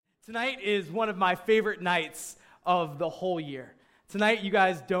Tonight is one of my favorite nights of the whole year. Tonight, you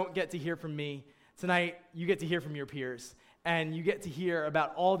guys don't get to hear from me. Tonight, you get to hear from your peers, and you get to hear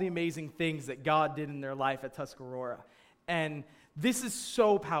about all the amazing things that God did in their life at Tuscarora. And this is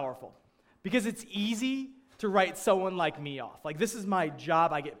so powerful because it's easy to write someone like me off. Like, this is my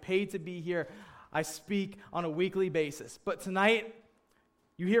job. I get paid to be here. I speak on a weekly basis. But tonight,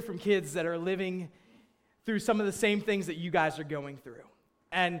 you hear from kids that are living through some of the same things that you guys are going through.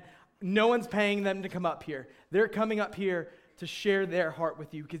 And no one's paying them to come up here. They're coming up here to share their heart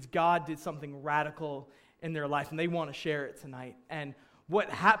with you because God did something radical in their life, and they want to share it tonight. And what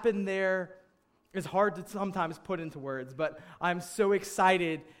happened there is hard to sometimes put into words, but I'm so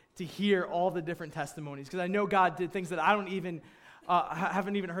excited to hear all the different testimonies because I know God did things that I don't even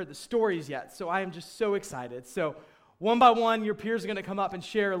haven't even heard the stories yet. So I am just so excited. So one by one, your peers are going to come up and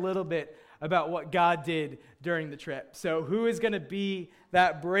share a little bit about what God did during the trip. So who is going to be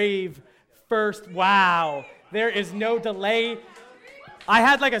that brave first? Wow, there is no delay. I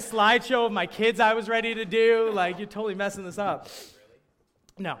had like a slideshow of my kids I was ready to do. Like, you're totally messing this up.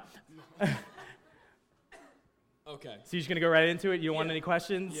 No. Okay. So you're just going to go right into it? You don't want any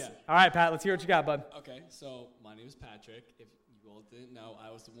questions? Yeah. All right, Pat, let's hear what you got, bud. Okay, so my name is Patrick. If you all didn't know,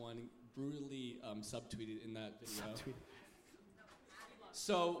 I was the one brutally subtweeted in that video.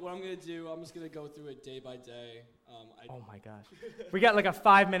 So what I'm going to do, I'm just going to go through it day by day. Oh my gosh. We got like a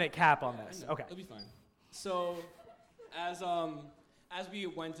 5-minute cap on this. Okay. It'll be fine. So as we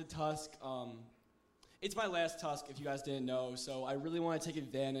went to Tusk, it's my last Tusk, if you guys didn't know, so I really want to take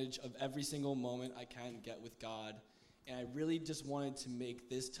advantage of every single moment I can get with God, and I really just wanted to make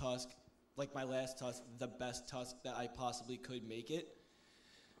this Tusk, like my last Tusk, the best Tusk that I possibly could make it.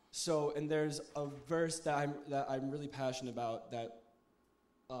 So, and there's a verse that I'm really passionate about that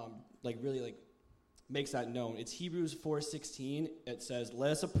really makes that known. It's Hebrews 4:16. It says,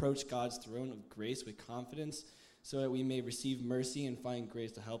 "Let us approach God's throne of grace with confidence so that we may receive mercy and find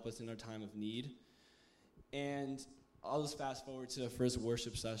grace to help us in our time of need." And I'll just fast forward to the first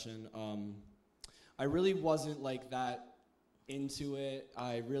worship session. I really wasn't like that into it.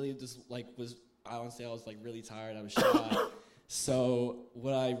 I really just I was really tired. I was shot. So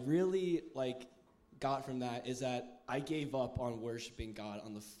what I really got from that is that I gave up on worshiping God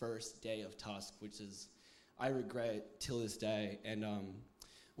on the first day of Tusk, which is, I regret it till this day. And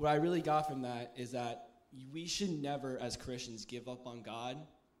what I really got from that is that we should never, as Christians, give up on God,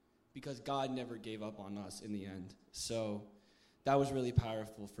 because God never gave up on us in the end. So that was really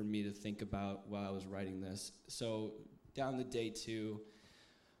powerful for me to think about while I was writing this. So down to day 2,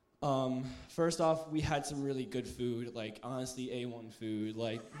 first off, we had some really good food, honestly A1 food,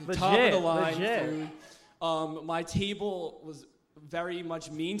 top of the line food. My table was very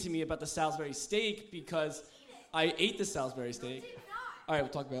much mean to me about the Salisbury steak because I ate the Salisbury steak. All right,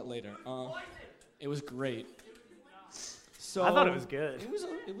 we'll talk about it later. It was great. So I thought it was good. It was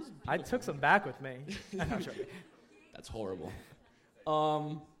I took some back with me. That's horrible.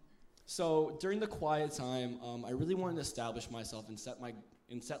 So during the quiet time, I really wanted to establish myself and set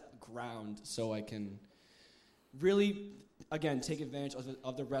ground so I can really, again, take advantage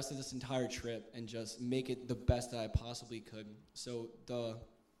of the rest of this entire trip and just make it the best that I possibly could. So the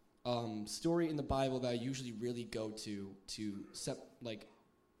story in the Bible that I usually really go to set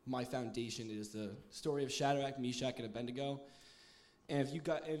my foundation is the story of Shadrach, Meshach, and Abednego. And if you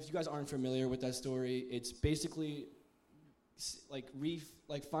guys aren't familiar with that story, it's basically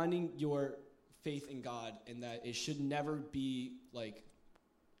finding your faith in God, and that it should never be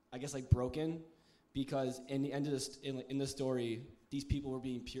broken, because in the end of this, in the story, these people were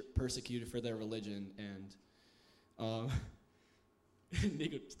being persecuted for their religion, and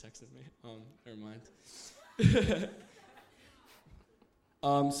Nico just texted me. Never mind.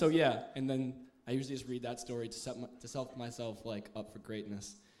 So yeah, and then I usually just read that story to set myself up for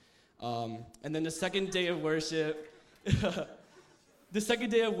greatness. And then the second day of worship,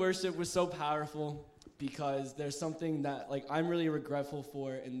 was so powerful because there's something that I'm really regretful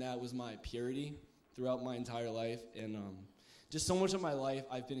for, and that was my purity throughout my entire life. And just so much of my life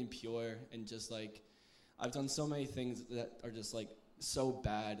I've been impure, and just I've done so many things that are just so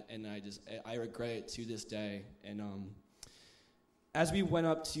bad, and I regret it to this day. And as we went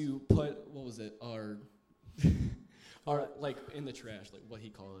up to put, our in the trash, what he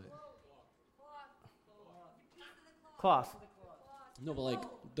called it? Cloth. No, but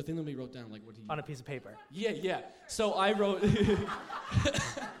the thing that we wrote down, what he... On a piece of paper. Yeah. So I wrote...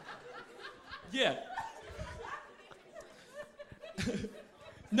 Yeah.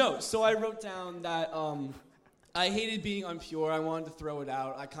 No, so I wrote down that I hated being impure. I wanted to throw it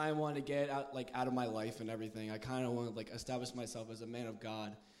out. I kind of wanted to get it out, out of my life and everything. I kind of wanted to establish myself as a man of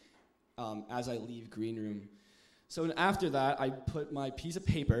God. as I leave green room. So after that, I put my piece of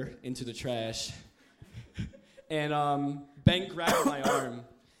paper into the trash, and Ben grabbed my arm,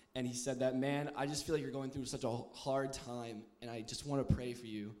 and he said that, man, I just feel like you're going through such a hard time, and I just want to pray for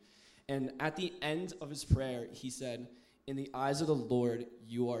you. And at the end of his prayer, he said, in the eyes of the Lord,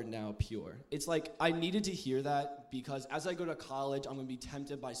 you are now pure. It's like I needed to hear that because as I go to college, I'm going to be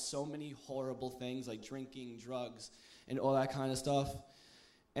tempted by so many horrible things like drinking, drugs, and all that kind of stuff.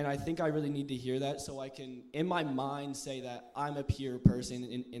 And I think I really need to hear that so I can, in my mind, say that I'm a pure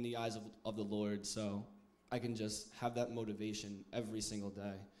person in the eyes of the Lord. So I can just have that motivation every single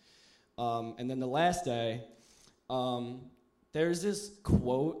day. And then the last day, there's this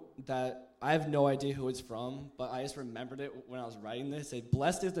quote that I have no idea who it's from, but I just remembered it when I was writing this. It said,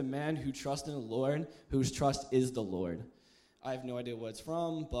 blessed is the man who trusts in the Lord, whose trust is the Lord. I have no idea what it's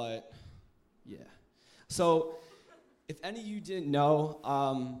from, but yeah. So if any of you didn't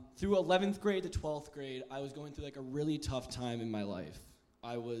know, through 11th grade to 12th grade, I was going through like a really tough time in my life.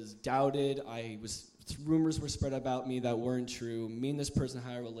 I was doubted. Rumors were spread about me that weren't true. Me and this person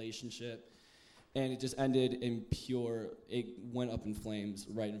had a relationship. And it just ended in it went up in flames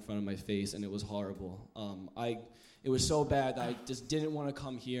right in front of my face, and it was horrible. It was so bad that I just didn't want to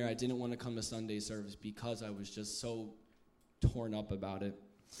come here. I didn't want to come to Sunday service because I was just so torn up about it.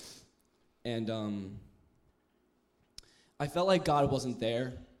 And I felt like God wasn't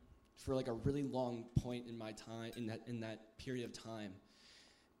there for like a really long point in my time, in that period of time.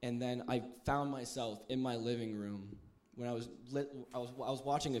 And then I found myself in my living room. When I was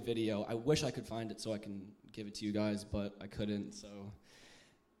watching a video. I wish I could find it so I can give it to you guys, but I couldn't. So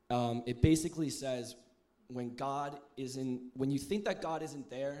it basically says when you think that God isn't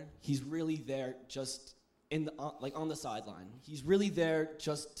there, he's really there just on the sideline. He's really there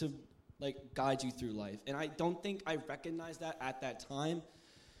just to like guide you through life. And I don't think I recognized that at that time,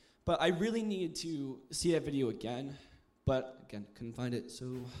 but I really needed to see that video again. But again, couldn't find it.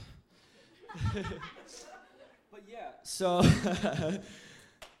 So. But yeah,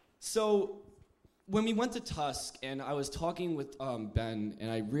 so when we went to Tusk, and I was talking with Ben,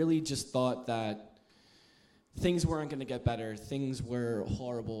 and I really just thought that things weren't going to get better. Things were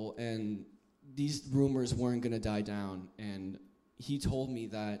horrible, and these rumors weren't going to die down. And he told me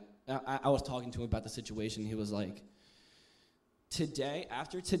that, I was talking to him about the situation. He was like,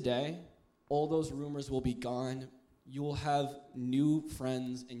 after today, all those rumors will be gone. You will have new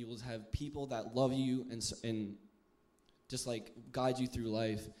friends, and you will have people that love you and just like guide you through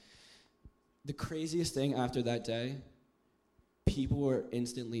life. The craziest thing after that day, people were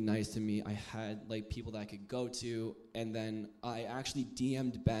instantly nice to me. I had like people that I could go to, and then I actually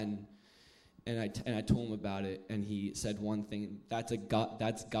DM'd Ben, and I told him about it, and he said one thing: that's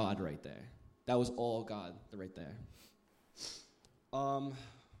God right there. That was all God right there.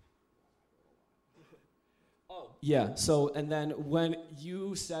 Yeah, so, and then when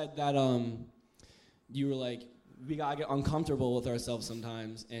you said that you were like, we gotta get uncomfortable with ourselves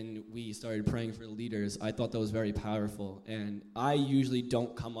sometimes, and we started praying for the leaders, I thought that was very powerful. And I usually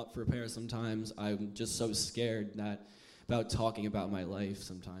don't come up for prayer sometimes. I'm just so scared about talking about my life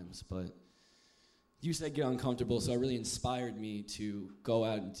sometimes. But you said get uncomfortable, so it really inspired me to go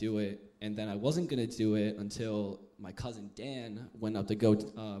out and do it. And then I wasn't gonna do it until my cousin Dan went up to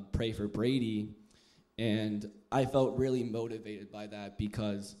go pray for Brady. And I felt really motivated by that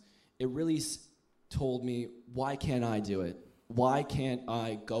because it really told me, why can't I do it? Why can't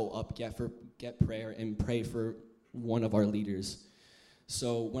I go up, get prayer, and pray for one of our leaders?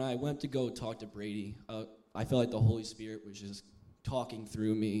 So when I went to go talk to Brady, I felt like the Holy Spirit was just talking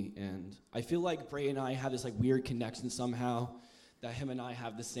through me. And I feel like Brady and I have this like weird connection somehow, that him and I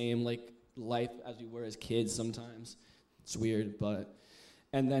have the same like life as we were as kids sometimes. It's weird, but...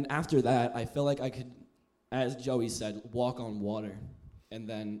 And then after that, I felt like I could, as Joey said, walk on water. And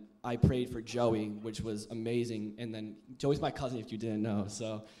then I prayed for Joey, which was amazing. And then Joey's my cousin, if you didn't know.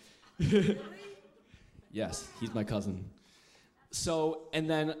 So, yes, he's my cousin. So, and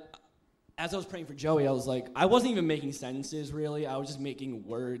then as I was praying for Joey, I was like, I wasn't even making sentences, really. I was just making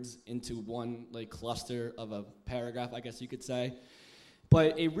words into one like cluster of a paragraph, I guess you could say.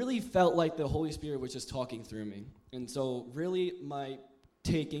 But it really felt like the Holy Spirit was just talking through me. And so really my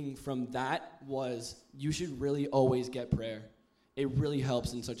taking from that was you should really always get prayer. It really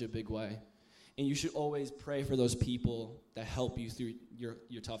helps in such a big way. And you should always pray for those people that help you through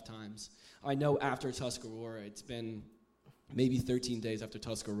your tough times. I know after Tuscarora, it's been maybe 13 days after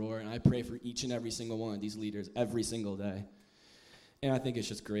Tuscarora, and I pray for each and every single one of these leaders every single day. And I think it's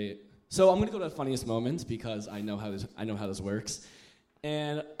just great. So I'm going to go to the funniest moments because I know how this works.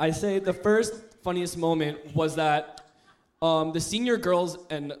 And I say the first funniest moment was that The senior girls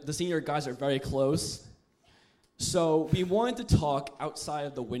and the senior guys are very close. So we wanted to talk outside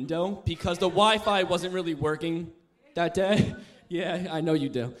of the window because the Wi-Fi wasn't really working that day. Yeah, I know you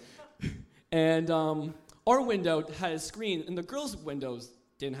do. And our window had a screen, and the girls' windows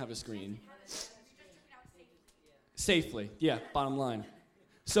didn't have a screen. Safely, yeah, bottom line.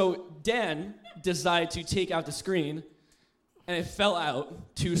 So Dan decided to take out the screen, and it fell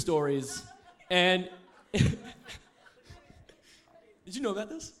out 2 stories. And did you know about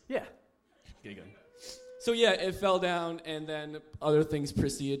this? Yeah. Okay, good. So yeah, it fell down, and then other things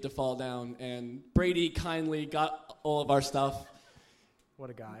proceeded to fall down, and Brady kindly got all of our stuff. What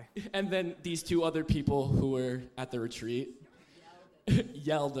a guy. And then these 2 other people who were at the retreat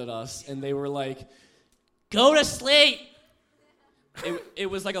yelled at us, and they were like, "Go to sleep!" It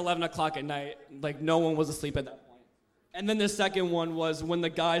was like 11 o'clock at night. Like, no one was asleep at that point. And then the second one was when the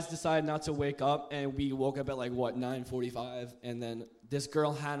guys decided not to wake up, and we woke up at 9:45, and then this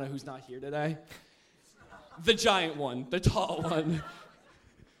girl, Hannah, who's not here today, the giant one, the tall one.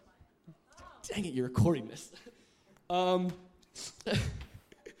 Dang it, you're recording this.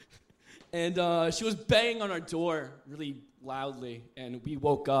 And she was banging on our door really loudly, and we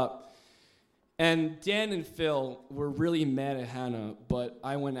woke up. And Dan and Phil were really mad at Hannah, but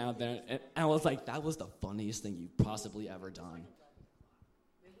I went out there, and I was like, that was the funniest thing you've possibly ever done.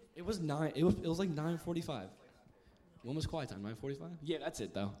 It was 9:45. When was quiet time, 9:45? Yeah, that's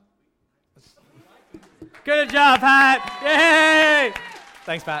it, though. Good job, Pat. Yay!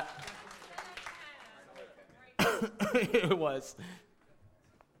 Thanks, Pat. It was.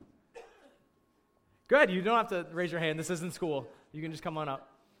 Go ahead. You don't have to raise your hand. This isn't school. You can just come on up.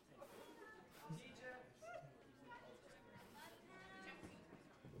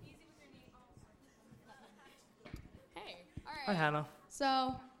 Hey, all right. Hi, Hannah.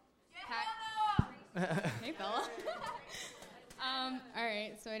 So, hey, Bella. All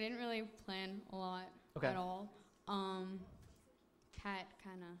right. So I didn't really plan a lot at all. Pat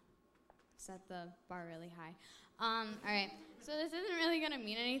kind of set the bar really high. All right. So this isn't really gonna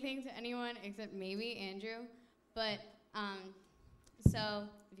mean anything to anyone except maybe Andrew. But so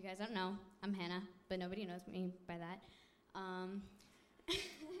if you guys don't know, I'm Hannah, but nobody knows me by that.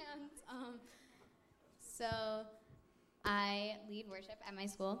 So I lead worship at my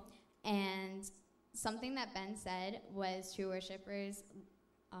school, and something that Ben said was true worshipers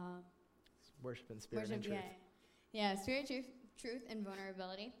Worship in spirit and truth. Yeah, spirit, truth, and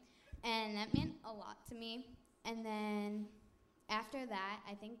vulnerability. And that meant a lot to me. And then after that,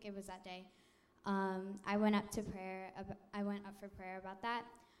 I think it was that day, I went up for prayer about that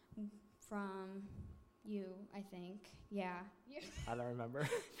from you, I think. Yeah. I don't remember.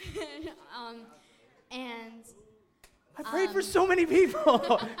 And I prayed for so many people.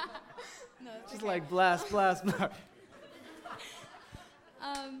 No, it's Just okay. like blast.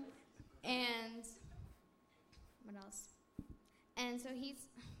 And what else? And so what did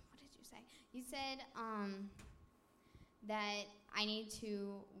you say? You said that I need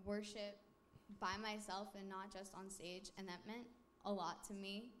to worship by myself and not just on stage, and that meant a lot to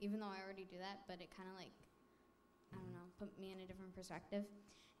me, even though I already do that, but it kind of put me in a different perspective.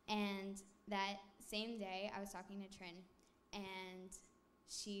 And that same day, I was talking to Trin, and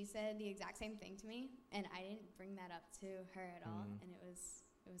she said the exact same thing to me, and I didn't bring that up to her at all, and it was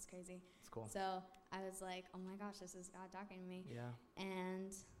crazy. It's cool. So I was like, oh my gosh, this is God talking to me. Yeah.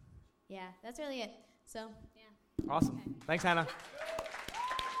 And yeah, that's really it. So yeah. Awesome. Okay. Thanks, Hannah.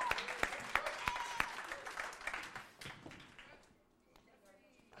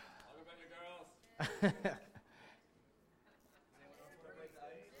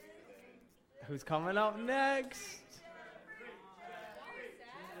 Who's coming up next?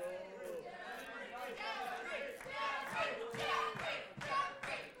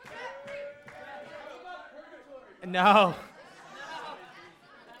 No.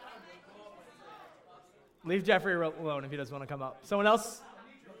 Leave Jeffrey alone if he doesn't want to come up. Someone else?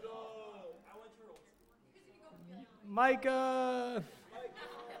 Micah.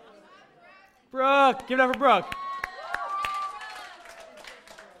 Brooke. Give it up for Brooke.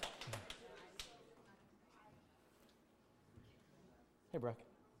 Hey, Brooke.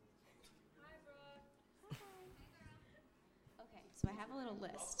 Okay, so I have a little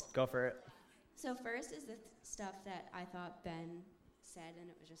list. Go for it. So first is the stuff that I thought Ben said, and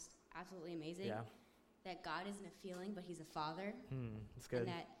it was just absolutely amazing. Yeah. That God isn't a feeling, but he's a father. That's good. And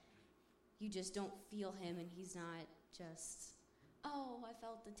that you just don't feel him, and he's not just, oh, I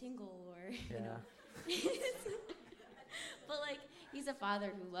felt the tingle, or, you know. But, like, he's a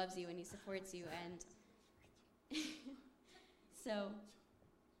father who loves you, and he supports you, and so,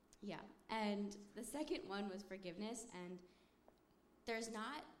 yeah. And the second one was forgiveness, and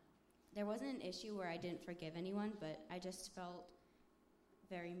there wasn't an issue where I didn't forgive anyone, but I just felt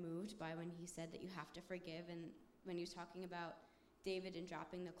very moved by when he said that you have to forgive. And when he was talking about David and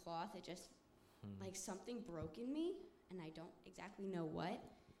dropping the cloth, it just, like, something broke in me, and I don't exactly know what.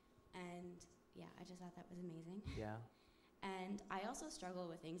 And, yeah, I just thought that was amazing. Yeah. And I also struggle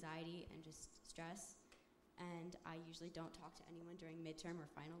with anxiety and just stress, and I usually don't talk to anyone during midterm or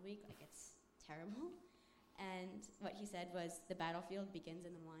final week. Like, it's terrible. And what he said was, the battlefield begins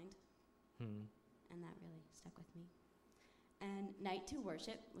in the mind. And that really stuck with me. And night 2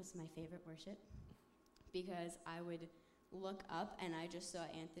 worship was my favorite worship, because I would look up and I just saw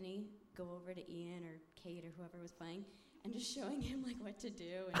Anthony go over to Ian or Kate or whoever was playing and just showing him, like, what to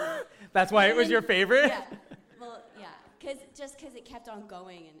do. And That's why it was your favorite? Yeah. Well, yeah. Because it kept on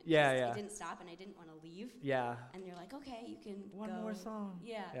going, and it didn't stop, and I didn't want to leave. Yeah. And they're like, okay, you can One go. more song.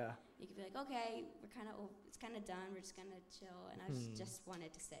 Yeah. Yeah. You could be like, okay, it's kind of done. We're just going to chill. And I just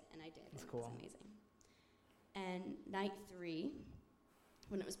wanted to sit, and I did. That's and cool. It was amazing. And night 3,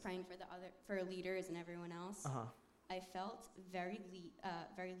 when it was praying for leaders and everyone else, I felt very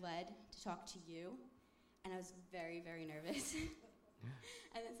led to talk to you, and I was very, very nervous.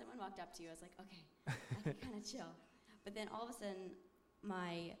 And then someone walked up to you. I was like, okay, I can kind of chill. But then all of a sudden,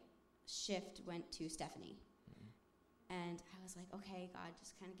 my shift went to Stephanie. And I was like, okay, God,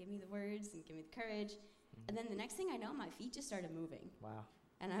 just kind of give me the words and give me the courage. And then the next thing I know, my feet just started moving. Wow.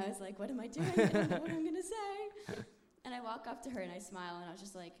 And I was like, what am I doing? I don't know what I'm going to say. And I walk up to her and I smile, and I was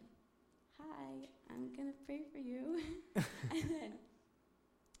just like, hi, I'm going to pray for you. And then,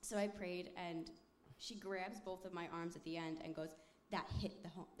 so I prayed, and she grabs both of my arms at the end and goes, that hit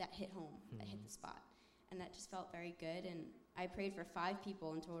home, that hit the spot. And that just felt very good. And I prayed for 5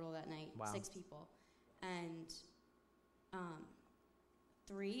 people in total that night, wow. 6 people. And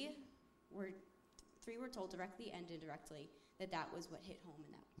 3 were told directly and indirectly that was what hit home,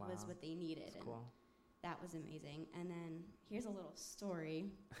 and that was what they needed. That's and cool. that was amazing. And then here's a little story.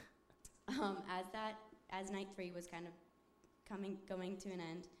 As night 3 was kind of going to an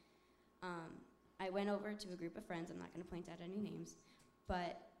end, I went over to a group of friends. I'm not going to point out any names,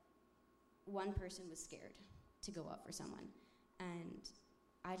 but one person was scared to go up for someone, and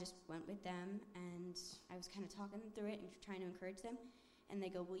I just went with them, and I was kind of talking them through it and trying to encourage them, and they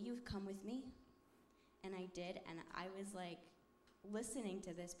go, will you come with me? And I did, and I was like listening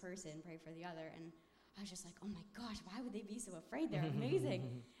to this person pray for the other, and I was just like, oh my gosh, why would they be so afraid? They're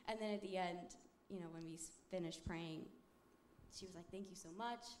amazing. And then at the end, when we finished praying, she was like, thank you so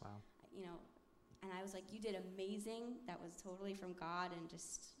much. Wow. And I was like, you did amazing. That was totally from God, and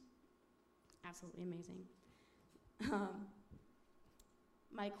just absolutely amazing.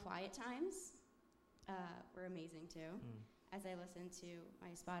 My quiet times were amazing too, as I listened to my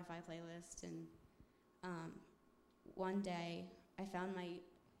Spotify playlist. And one day, I found my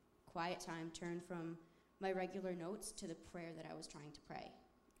quiet time turned from my regular notes to the prayer that I was trying to pray.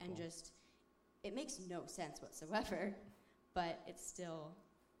 And cool. It makes no sense whatsoever, but it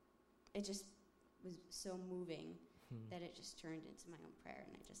just was so moving that it just turned into my own prayer,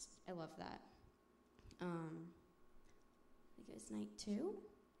 and I love that. I think it was night 2.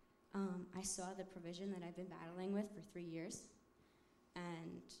 I saw the provision that I've been battling with for 3 years,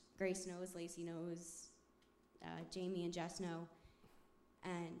 and Grace knows, Lacey knows, Jamie and Jess know,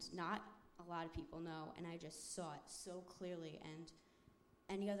 and not a lot of people know, and I just saw it so clearly. And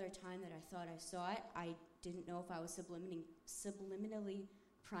any other time that I thought I saw it, I didn't know if I was subliminally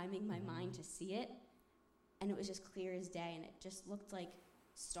priming my mind to see it, and it was just clear as day, and it just looked like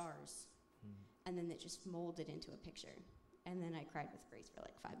stars, and then it just molded into a picture, and then I cried with Grace for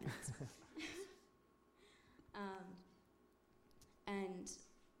like 5 minutes. And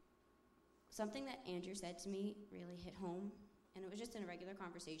something that Andrew said to me really hit home, and it was just in a regular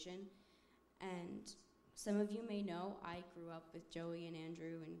conversation. And some of you may know I grew up with Joey and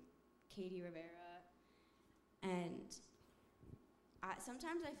Andrew and Katie Rivera, and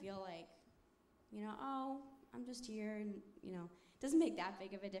sometimes I feel like, I'm just here, and, it doesn't make that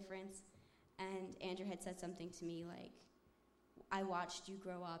big of a difference. And Andrew had said something to me like, I watched you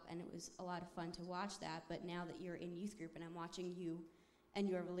grow up, and it was a lot of fun to watch that, but now that you're in youth group and I'm watching you and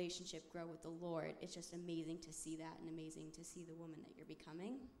your relationship grow with the Lord, it's just amazing to see that, and amazing to see the woman that you're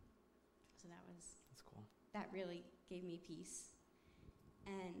becoming. So that's cool. That really gave me peace.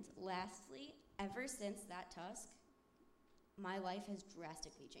 And lastly, ever since that tusk, my life has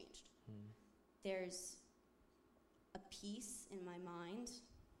drastically changed. There's a peace in my mind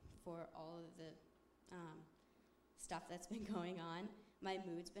for all of the stuff that's been going on. My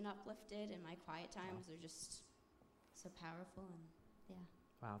mood's been uplifted, and my quiet times are just so powerful, and yeah.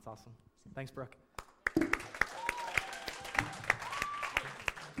 Wow, that's awesome. Thanks, Brooke.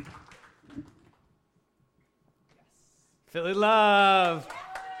 Philly love.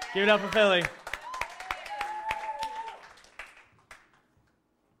 Give it up for Philly. I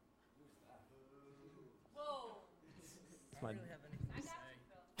don't really have anything to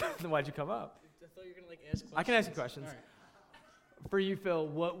say. Then why'd you come up? I thought you were gonna ask questions. I can ask you questions. All right. For you, Phil,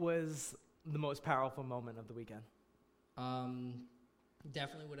 what was the most powerful moment of the weekend?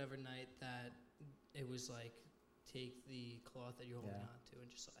 Definitely whatever night that it was like, take the cloth that you're holding Yeah. on to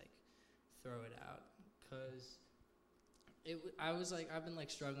and just like throw it out. Cause I was like, I've been like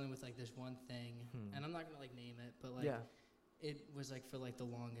struggling with like this one thing, and I'm not gonna like name it, but like Yeah. it was like for like the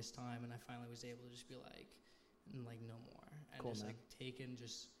longest time, and I finally was able to just be like no more, and Cool, just man. like take and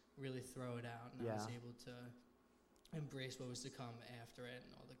just really throw it out, and I was Yeah. able to embrace what was to come after it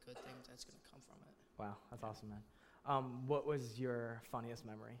and all the good things that's gonna come from it. Wow, that's awesome, man. What was your funniest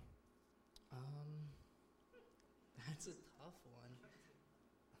memory? That's a tough one.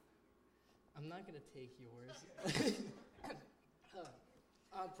 I'm not gonna take yours.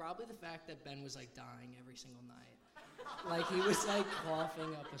 Probably the fact that Ben was like dying every single night. Like he was like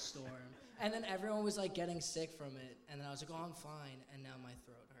coughing up a storm. And then everyone was like getting sick from it. And then I was like, oh, I'm fine. And now my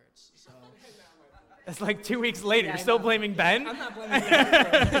throat hurts. So It's like 2 weeks later. Yeah, You're I still know. blaming Ben? I'm not blaming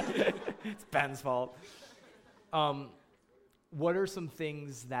Ben. It's Ben's fault. What are some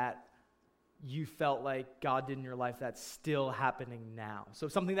things that you felt like God did in your life that's still happening now? So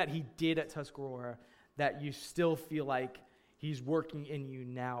something that he did at Tuscarora that you still feel like he's working in you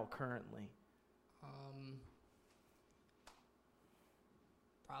now currently.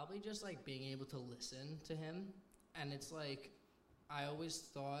 Probably just like being able to listen to him. And it's like, I always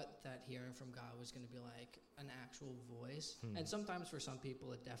thought that hearing from God was going to be like an actual voice. And sometimes for some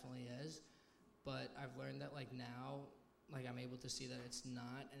people it definitely is. But I've learned that like now, like I'm able to see that it's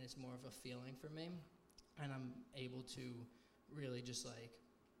not, and it's more of a feeling for me. And I'm able to really just like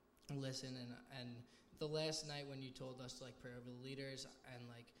listen. And the last night when you told us to like pray over the leaders, and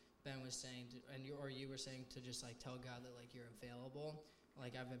like Ben was saying, you were saying to just like tell God that like you're available.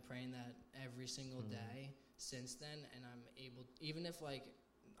 Like I've been praying that every single day since then, and I'm able, even if like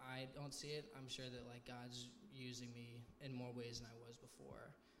I don't see it, I'm sure that like God's using me in more ways than I was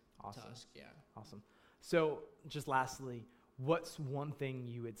before. Awesome. Tusk, yeah. Awesome. So just lastly, what's one thing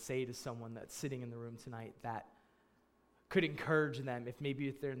you would say to someone that's sitting in the room tonight that could encourage them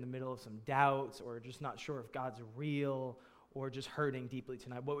if they're in the middle of some doubts or just not sure if God's real or just hurting deeply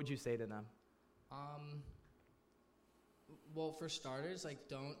tonight? What would you say to them? Well, for starters, like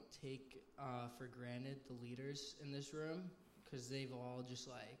don't take for granted the leaders in this room, because they all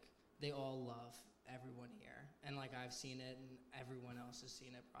love everyone here, and like I've seen it, and everyone else has seen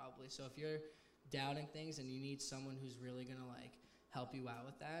it probably. So if you're doubting things and you need someone who's really gonna like help you out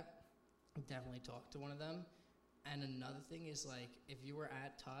with that, definitely talk to one of them. And another thing is like if you were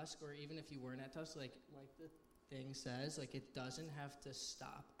at Tusk, or even if you weren't at Tusk, like the thing says, like it doesn't have to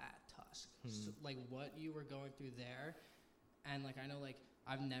stop at Tusk. So, like what you were going through there. And like I know, like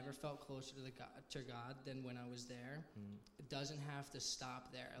I've never felt closer to God than when I was there. It doesn't have to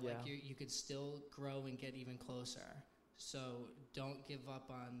stop there. Yeah. Like you could still grow and get even closer. So don't give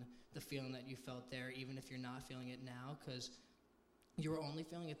up on the feeling that you felt there, even if you're not feeling it now, because you were only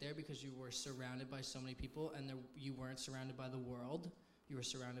feeling it there because you were surrounded by so many people, and you weren't surrounded by the world. You were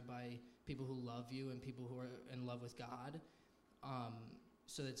surrounded by people who love you and people who are in love with God.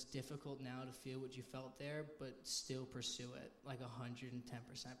 So it's difficult now to feel what you felt there, but still pursue it, like 110%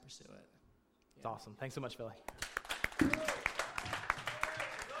 pursue it. It's awesome. Thanks so much, Philly.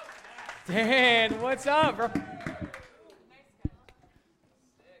 Dan, what's up, bro?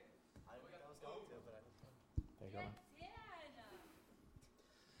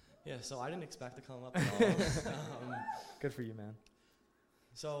 Yeah, so I didn't expect to come up at all. Good for you, man.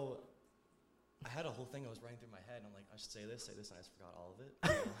 So I had a whole thing that was running through my head, and I'm like, I should say this, and I just forgot all of it.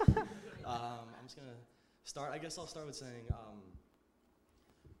 I'm just going to start. I guess I'll start with saying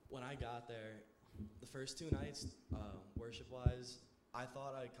when I got there, the first 2 nights, worship-wise, I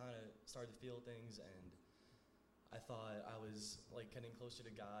thought I kind of started to feel things, and I thought I was like getting closer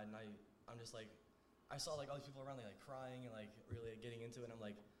to God, and I'm just like, I saw like all these people around me like crying and like really getting into it, and I'm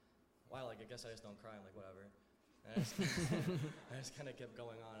like, wow, like I guess I just don't cry. I'm like, whatever. And I just kind of kept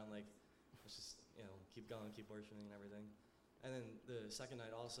going on. I'm like, let's just, keep going, keep worshiping and everything. And then the second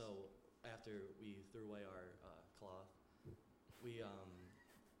night also, after we threw away our cloth,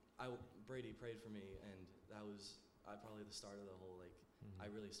 Brady prayed for me, and that was probably the start of the whole, like,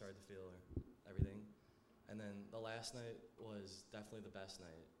 I really started to feel everything. And then the last night was definitely the best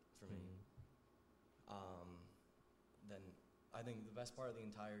night for me. Then I think the best part of the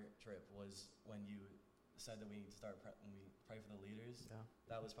entire trip was when you said that we need to start when we pray for the leaders. Yeah.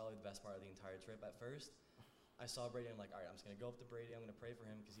 That was probably the best part of the entire trip. At first, I saw Brady, and I'm like, all right, I'm just going to go up to Brady, I'm going to pray for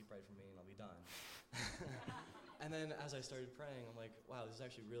him because he prayed for me, and I'll be done. And then as I started praying, I'm like, wow, this is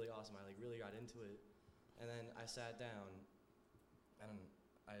actually really awesome. I like really got into it. And then I sat down, and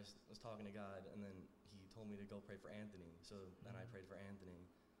I was talking to God, and then he told me to go pray for Anthony. So then I prayed for Anthony,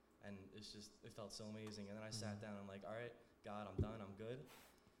 and it felt so amazing. And then I sat down, I'm like, all right, God, I'm done, I'm good.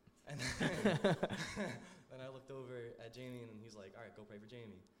 And then I looked over at Jamie, and he's like, all right, go pray for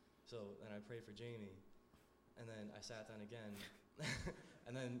Jamie. So then I prayed for Jamie, and then I sat down again,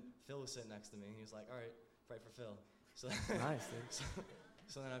 and then Phil was sitting next to me, and he was like, all right, pray for Phil. So Nice, dude.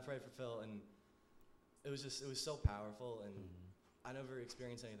 so then I prayed for Phil, and it was so powerful, and I never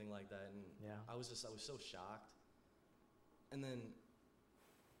experienced anything like that, and I was so shocked. And then,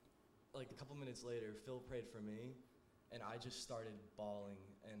 like a couple minutes later, Phil prayed for me, and I just started bawling,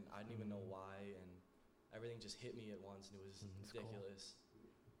 and I didn't even know why, and everything just hit me at once, and it was ridiculous. Cool.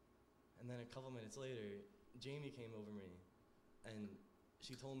 And then a couple minutes later, Jamie came over me, and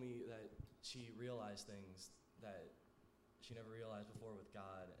she told me that she realized things that she never realized before with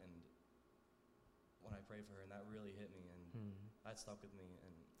God, and when I prayed for her, and that really hit me, and that stuck with me,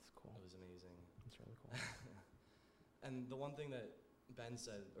 and cool. It was amazing. That's really cool. And the one thing that Ben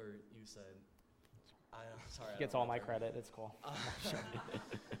said, or you said, sorry, He gets all my credit. It's cool.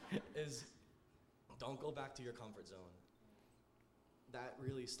 Is don't go back to your comfort zone. That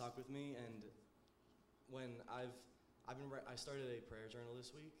really stuck with me, and when I started a prayer journal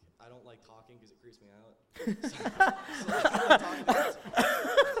this week. I don't like talking because it creeps me out.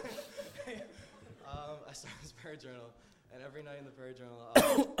 I started this prayer journal, and every night in the prayer journal,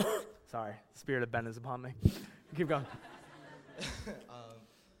 Sorry, spirit of Ben is upon me. Keep going.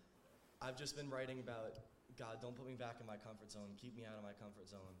 I've just been writing about, God, don't put me back in my comfort zone. Keep me out of my comfort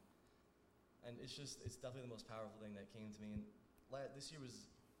zone. And it's definitely the most powerful thing that came to me. And this year was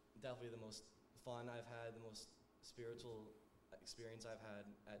definitely the most fun I've had, the most spiritual experience I've had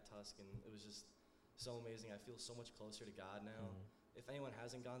at Tusk, and it was just so amazing. I feel so much closer to God now. If anyone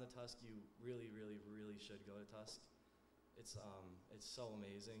hasn't gone to Tusk, you really, really, really should go to Tusk. It's so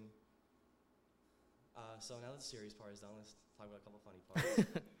amazing. So now that the serious part is done, let's talk about a couple funny parts.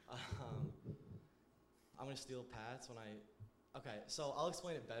 I'm gonna steal Pat's okay, so I'll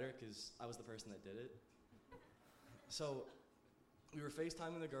explain it better because I was the person that did it. So we were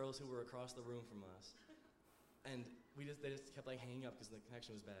FaceTiming the girls who were across the room from us, and they just kept hanging up because the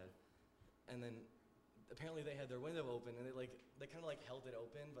connection was bad. And then apparently they had their window open, and they kind of held it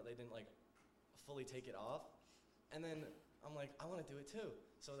open, but they didn't fully take it off. And then I'm like, I want to do it too.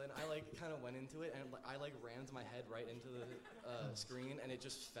 So then I kind of went into it, and I rammed my head right into the screen, and it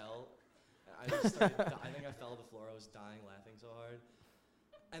just fell. I think I fell to the floor. I was dying laughing so hard.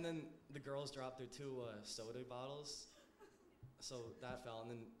 And then the girls dropped their 2 soda bottles, so that fell.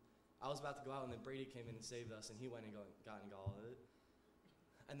 And then I was about to go out, and then Brady came in and saved us, and he went and got all of it.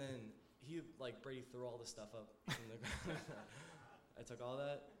 And then Brady threw all the stuff up from the ground. I took all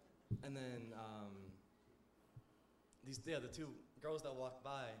that. And then the 2 girls that walked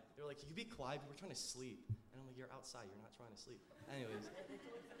by, they were like, you be quiet, we're trying to sleep. And I'm like, you're outside, you're not trying to sleep. Anyways.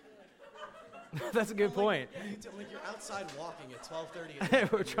 That's a good point. I'm like, you're outside walking at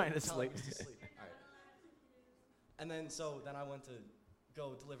 12:30. We're trying to sleep. All right. And then I went to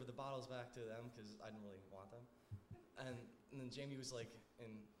go deliver the bottles back to them because I didn't really want them. And then Jamie was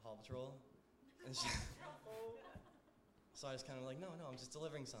in Paw Patrol, and so I was kind of like, no, I'm just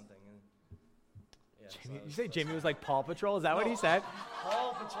delivering something. And Jamie, you say Jamie was like Paw Patrol? Is that what he said?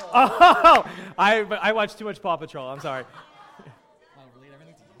 Paw Patrol. Oh, I watched too much Paw Patrol. I'm sorry. I'll relate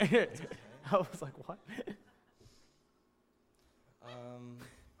everything to you. It's okay. I was like, what?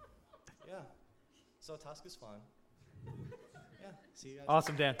 Yeah. So Tusk is fun. Yeah. See you guys.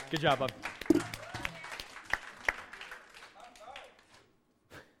 Awesome, Dan. Good job, bud.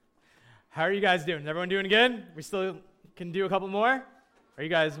 How are you guys doing? Is everyone doing good? We still can do a couple more? Are you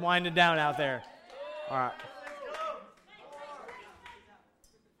guys winding down out there? All right.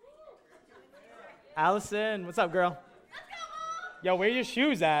 Allison, what's up, girl? Yo, where are your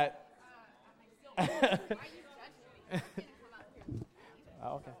shoes at?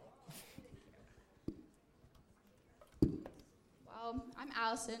 Oh, okay. Well, I'm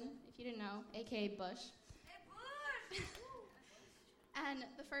Allison, if you didn't know, aka Bush. And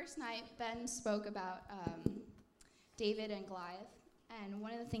the first night, Ben spoke about David and Goliath. And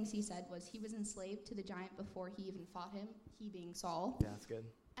one of the things he said was he was enslaved to the giant before he even fought him, he being Saul. Yeah, that's good.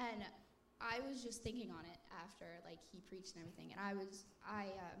 And I was just thinking on it after he preached and everything. And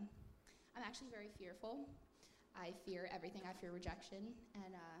I'm actually very fearful. I fear everything. I fear rejection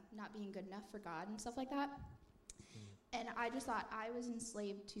and not being good enough for God and stuff like that. And I just thought I was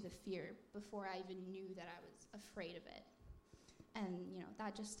enslaved to the fear before I even knew that I was afraid of it. And,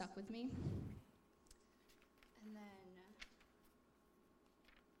 that just stuck with me. And then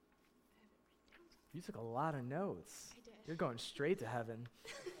You took a lot of notes. I did. You're going straight to heaven.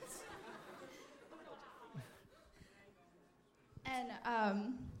 And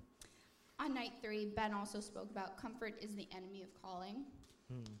on night 3, Ben also spoke about comfort is the enemy of calling.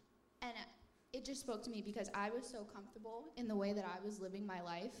 And it just spoke to me because I was so comfortable in the way that I was living my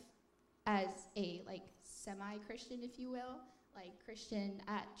life as a semi-Christian, if you will, Christian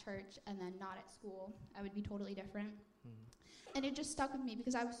at church and then not at school. I would be totally different. And it just stuck with me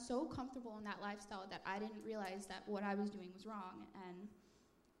because I was so comfortable in that lifestyle that I didn't realize that what I was doing was wrong. And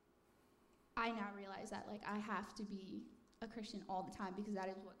I now realize that I have to be a Christian all the time because that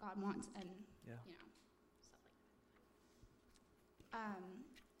is what God wants, and stuff like that.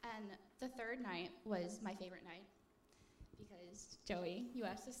 And the third night was my favorite night because Joey, you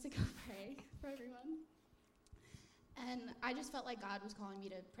asked us to go pray for everyone, and I just felt like God was calling me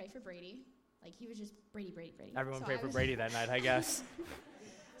to pray for Brady. He was just Brady. Everyone prayed for Brady that night, I guess.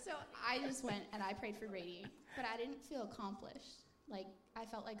 So I just went and I prayed for Brady, but I didn't feel accomplished. I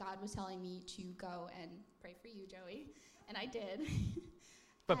felt like God was telling me to go and pray for you, Joey. And I did.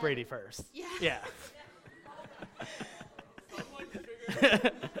 But Brady first. Yeah.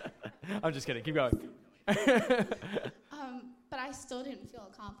 I'm just kidding. Keep going. But I still didn't feel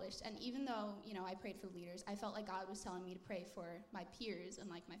accomplished. And even though, I prayed for leaders, I felt like God was telling me to pray for my peers and,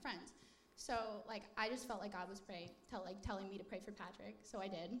 my friends. So, I just felt like God was telling me to pray for Patrick. So I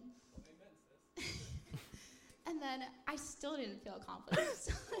did. And then I still didn't feel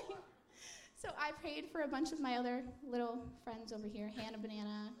accomplished. So I prayed for a bunch of my other little friends over here, Hannah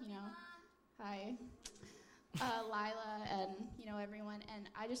Banana, hi, Lila, and, everyone. And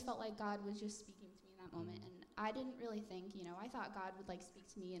I just felt like God was just speaking to me in that moment. And I didn't really think, I thought God would,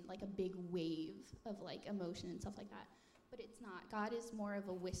 speak to me in, a big wave of, emotion and stuff like that. But it's not. God is more of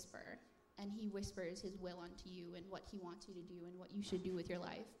a whisper. And he whispers his will unto you and what he wants you to do and what you should do with your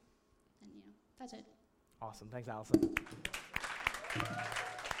life. And, that's it. Awesome. Thanks, Allison.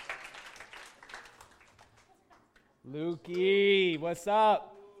 Lukey, what's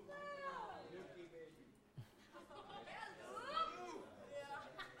up?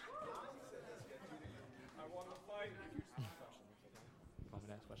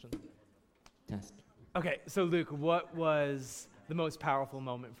 Test. Okay, so Luke, what was the most powerful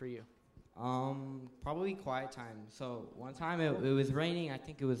moment for you? Probably quiet time. So one time it was raining. I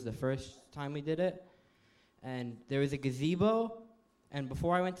think it was the first time we did it. And there was a gazebo. And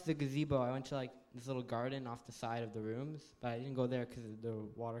before I went to the gazebo, I went to this little garden off the side of the rooms. But I didn't go there because the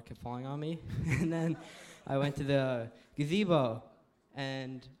water kept falling on me. And then I went to the gazebo.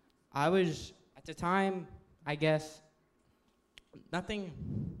 And I was, at the time, I guess, I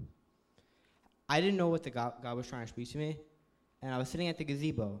didn't know what God was trying to speak to me. And I was sitting at the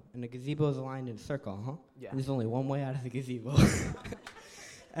gazebo, and the gazebo is aligned in a circle, huh? Yeah. And there's only one way out of the gazebo.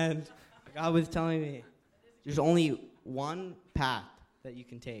 And God was telling me, there's only one path that you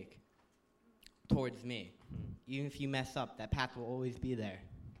can take towards me. Even if you mess up, that path will always be there.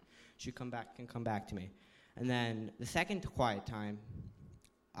 You come back to me. And then the second quiet time,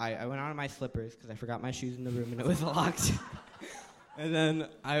 I went out of my slippers because I forgot my shoes in the room and it was locked. And then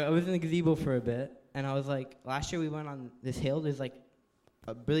I was in the gazebo for a bit. And I was last year we went on this hill. There's a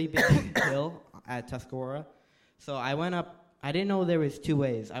really big hill at Tuscarora. So I went up. I didn't know there was two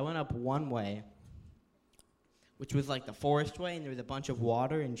ways. I went up one way, which was the forest way, and there was a bunch of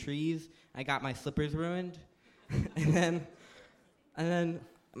water and trees. I got my slippers ruined. and then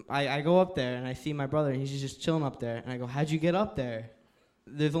I go up there, and I see my brother, and he's just chilling up there. And I go, how'd you get up there?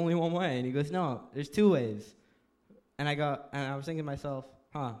 There's only one way. And he goes, no, there's two ways. And I was thinking to myself,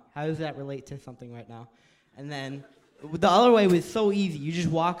 how does that relate to something right now? And then the other way was so easy. You just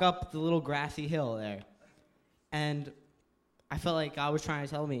walk up the little grassy hill there. And I felt like God was trying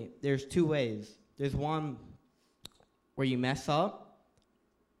to tell me there's two ways. There's one where you mess up,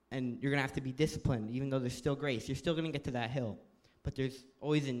 and you're going to have to be disciplined, even though there's still grace. You're still going to get to that hill. But there's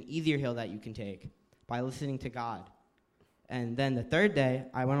always an easier hill that you can take by listening to God. And then the third day,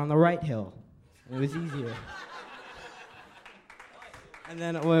 I went on the right hill, and it was easier. And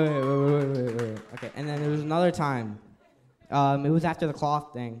then, wait. Okay, and then there was another time. It was after the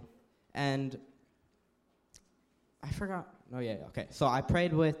cloth thing. And I forgot. Oh, yeah, okay. So I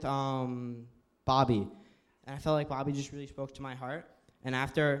prayed with Bobby. And I felt like Bobby just really spoke to my heart. And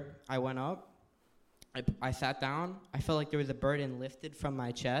after I went up, I sat down. I felt like there was a burden lifted from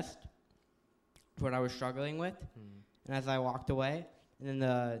my chest, what I was struggling with. And as I walked away, and then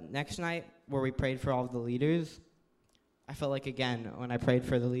the next night where we prayed for all of the leaders, I felt like, again, when I prayed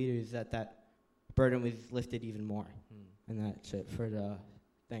for the leaders, that burden was lifted even more. And that's it for the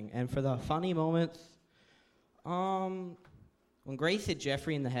thing. And for the funny moments, when Grace hit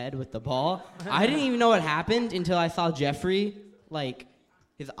Jeffrey in the head with the ball, I didn't even know what happened until I saw Jeffrey, like,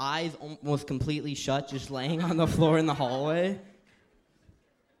 his eyes almost completely shut, just laying on the floor in the hallway.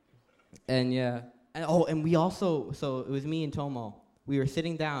 And yeah. And we also, so it was me and Tomo. We were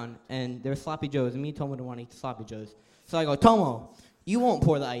sitting down, and there were sloppy joes, and me and Tomo didn't want to eat the sloppy joes. So I go, Tomo, you won't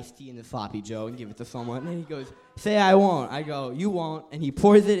pour the iced tea in the sloppy joe and give it to someone. And he goes, say I won't. I go, you won't. And he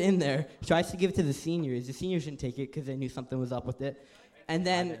pours it in there, tries to give it to the seniors. The seniors didn't take it because they knew something was up with it. And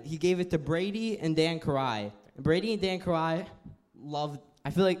then he gave it to Brady and Dan Karai. Brady and Dan Karai I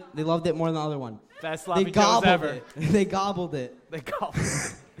feel like they loved it more than the other one. Best sloppy joes ever. They gobbled it. They gobbled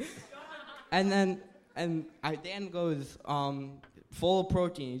it. Dan goes, full of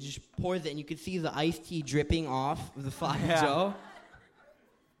protein. He just pours it, and you could see the iced tea dripping off of the sloppy joe.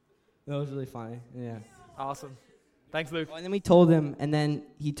 That was really funny. Yeah. Awesome. Thanks, Luke. Oh, and then we told him, and then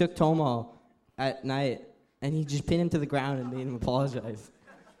he took Tomo at night, and he just pinned him to the ground and made him apologize.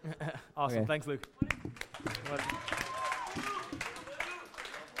 Awesome. Okay. Thanks, Luke.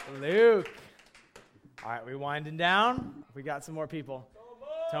 Luke. All right, we winding down. We got some more people.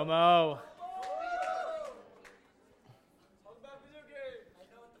 Tomo.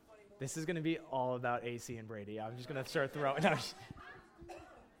 This is going to be all about AC and Brady. I'm just going to start throwing. No.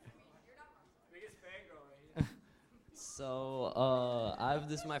 So,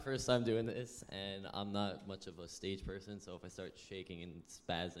 this is my first time doing this, and I'm not much of a stage person, so if I start shaking and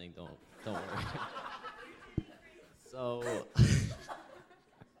spazzing, don't worry.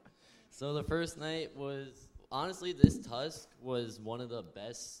 So the first night was, honestly, this Tusk was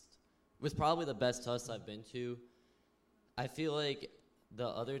was probably the best Tusk I've been to. I feel like the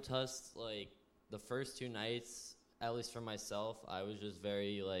other Tusks, like, the first 2 nights, at least for myself, I was just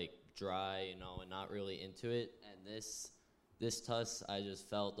very, like, dry, and not really into it. And this Tusk, I just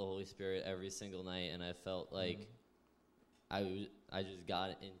felt the Holy Spirit every single night, and I felt like I just got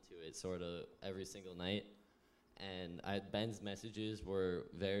into it sort of every single night. And Ben's messages were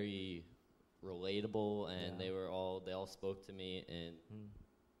very relatable, and they all spoke to me in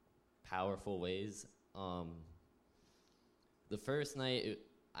powerful ways. The first night,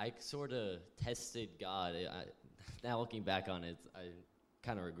 I sort of tested God. Now looking back on it, I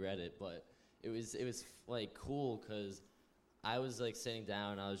kind of regret it, but it was like cool because I was like sitting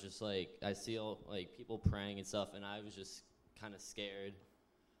down. I was just like, I see all like people praying and stuff, and I was just kind of scared.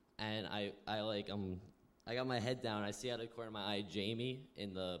 And I got my head down. I see out of the corner of my eye Jamie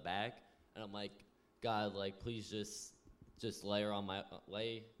in the back, and I'm like, God, like please just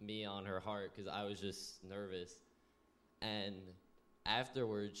lay me on her heart because I was just nervous. And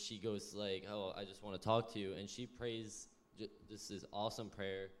afterwards, she goes like, oh, I just want to talk to you. And she prays this awesome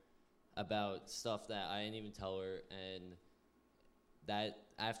prayer about stuff that I didn't even tell her. And that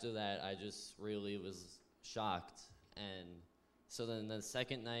after that, I just really was shocked. And so then the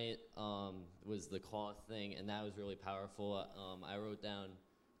second night was the cloth thing, and that was really powerful. I wrote down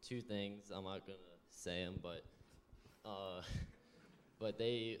 2 things. I'm not going to say them, but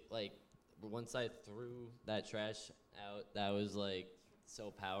they, like, once I threw that trash out, that was, like,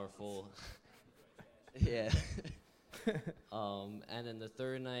 so powerful. Yeah. And then the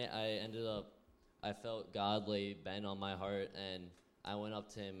third night, I felt God lay Ben on my heart, and I went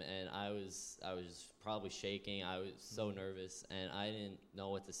up to him, and I was probably shaking. I was so nervous, and I didn't know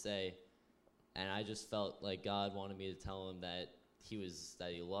what to say. And I just felt like God wanted me to tell him that he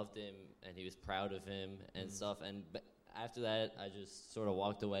loved him, and he was proud of him and stuff. And after that, I just sort of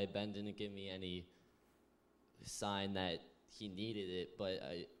walked away. Ben didn't give me any sign that he needed it, but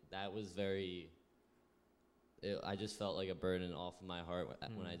I just felt like a burden off of my heart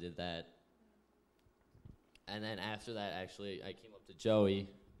when I did that. And then after that, actually, I came up to Joey,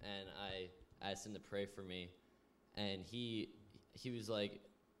 and I asked him to pray for me. And he was like,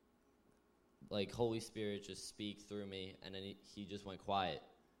 Holy Spirit, just speak through me. And then he just went quiet.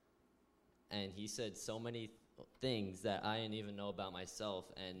 And he said so many things that I didn't even know about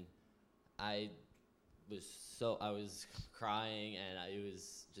myself. And I was crying, and it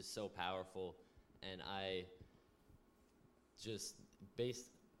was just so powerful. And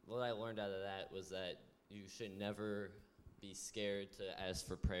what I learned out of that was that you should never be scared to ask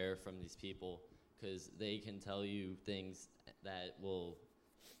for prayer from these people, because they can tell you things that will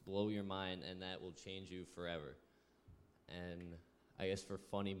blow your mind and that will change you forever. And I guess for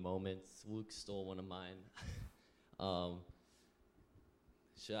funny moments, Luke stole one of mine.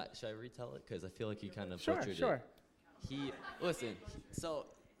 Should I retell it? Because I feel like you kind of butchered it. Listen,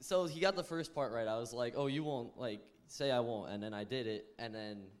 so he got the first part right. I was like, oh, you won't, like, say I won't. And then I did it. And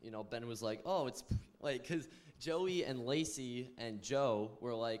then, Ben was like, oh, it's like, because Joey and Lacey and Joe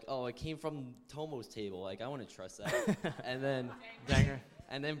were like, oh, it came from Tomo's table. Like, I want to trust that. And then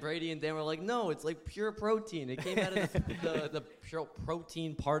And then Brady and Dan were like, no, it's like pure protein. It came out of the pure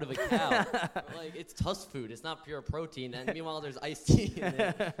protein part of a cow. Like, it's Tusk food. It's not pure protein. And meanwhile, there's iced tea in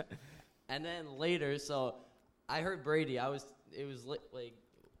it. And then later, so I heard Brady. It was like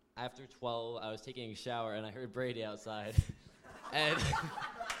after 12, I was taking a shower, and I heard Brady outside. And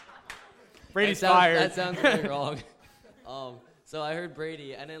Brady's fired. That sounds really wrong. So I heard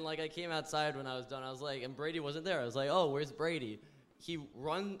Brady, and then like I came outside when I was done. I was like, and Brady wasn't there. I was like, oh, where's Brady? He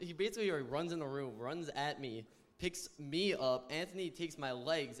basically runs in the room, runs at me, picks me up. Anthony takes my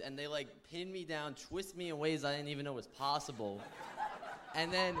legs, and they like pin me down, twist me in ways I didn't even know was possible.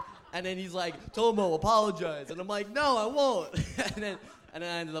 And then he's like, Tomo, apologize. And I'm like, no, I won't. and then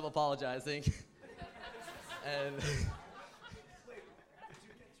I ended up apologizing. And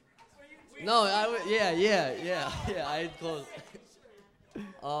no, I had closed.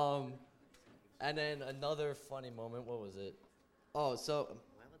 And then another funny moment. What was it? Oh, so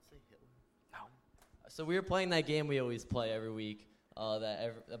So we were playing that game we always play every week,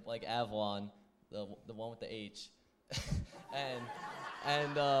 like Avalon, the one with the H,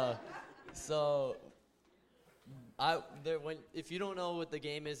 if you don't know what the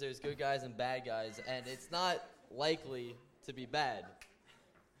game is, there's good guys and bad guys, and it's not likely to be bad.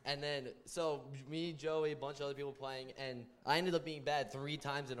 And then so me, Joey, a bunch of other people playing, and I ended up being bad 3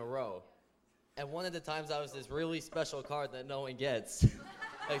 times in a row. And one of the times I was this really special card that no one gets,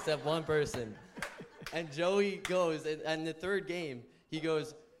 except one person. And Joey goes, and the third game, he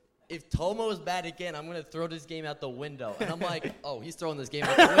goes, if Tomo's bad again, I'm going to throw this game out the window. And I'm like, oh, he's throwing this game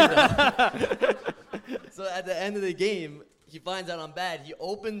out the window. So at the end of the game, he finds out I'm bad. He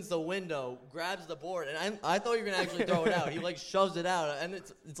opens the window, grabs the board, and I thought you were going to actually throw it out. He, like, shoves it out. And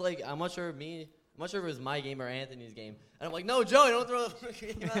it's like, I'm not sure if it was my game or Anthony's game. And I'm like, no, Joey, don't throw the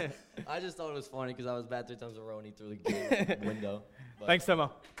game out. I just thought it was funny because I was bad 3 times in a row and he threw the game out the window. But Thanks,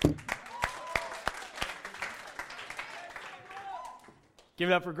 Tomo. Give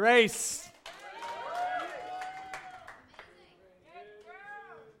it up for Grace.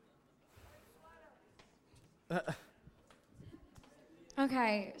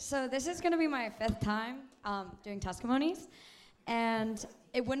 Okay, so this is going to be my 5th time doing testimonies. And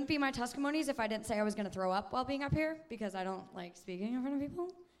it wouldn't be my testimonies if I didn't say I was going to throw up while being up here, because I don't like speaking in front of people.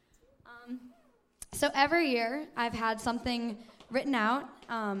 So every year I've had something written out,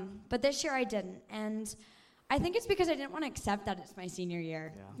 but this year I didn't. And I think it's because I didn't want to accept that it's my senior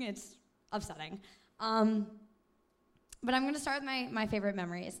year. Yeah. It's upsetting. But I'm going to start with my favorite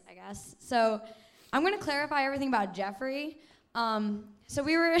memories, I guess. So I'm going to clarify everything about Jeffrey. So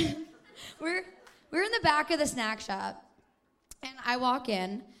we were in the back of the snack shop, and I walk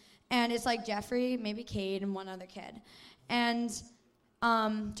in, and it's like Jeffrey, maybe Cade, and one other kid. And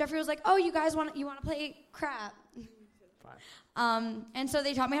Jeffrey was like, "Oh, you guys want to play crap?" And so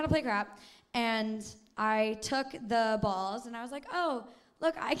they taught me how to play crap, and I took the balls, and I was like, "Oh,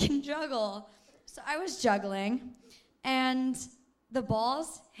 look, I can juggle." So I was juggling, and the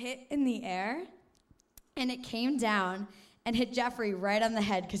balls hit in the air, and it came down and hit Jeffrey right on the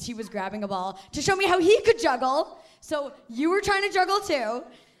head because he was grabbing a ball to show me how he could juggle. So you were trying to juggle too.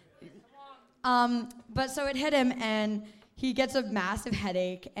 But so it hit him, and he gets a massive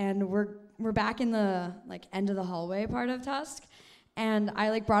headache, and we're back in the like end of the hallway part of Tusk, and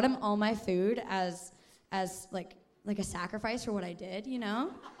I like brought him all my food as like a sacrifice for what I did, you know?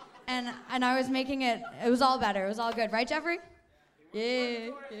 And I was making it was all better. It was all good. Right, Jeffrey?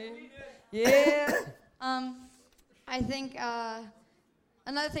 Yeah. I think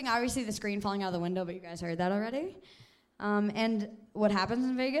another thing, obviously the screen falling out of the window, but you guys heard that already. And what happens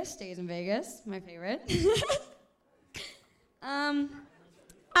in Vegas stays in Vegas, my favorite.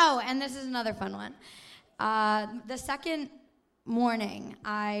 Oh, and this is another fun one. The second morning,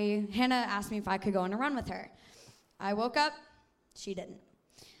 Hannah asked me if I could go on a run with her. I woke up, she didn't.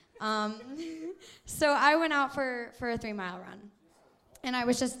 So I went out for a 3-mile run, and I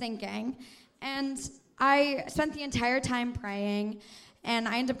was just thinking, and I spent the entire time praying, and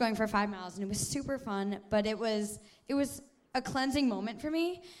I ended up going for 5 miles, and it was super fun, but it was a cleansing moment for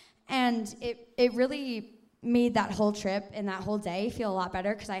me, and it really made that whole trip and that whole day feel a lot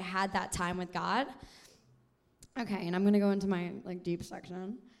better because I had that time with God. Okay, and I'm going to go into my like deep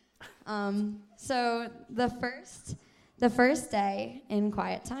section. So the first day in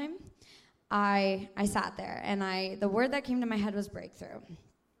quiet time, I sat there, and the word that came to my head was breakthrough.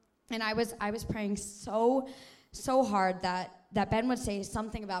 And I was praying so hard that Ben would say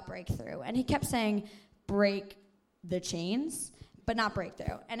something about breakthrough. And he kept saying, breakthrough. the chains, but not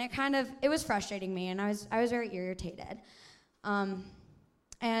breakthrough. And it was frustrating me, and I was very irritated. And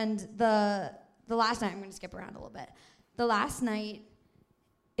the last night, I'm going to skip around a little bit. The last night,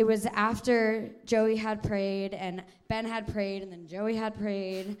 it was after Joey had prayed, and Ben had prayed, and then Joey had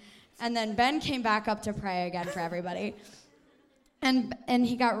prayed, and then Ben came back up to pray again for everybody. And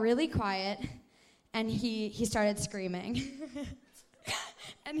he got really quiet, and he started screaming.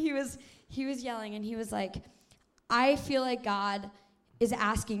 And he was yelling, and he was like, I feel like God is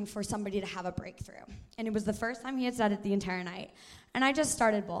asking for somebody to have a breakthrough. And it was the first time he had said it the entire night. And I just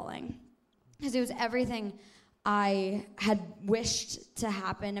started bawling, because it was everything I had wished to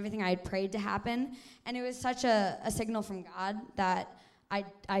happen, everything I had prayed to happen. And it was such a signal from God that I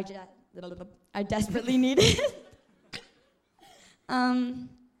desperately needed.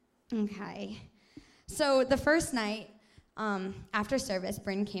 Okay. So the first night, after service,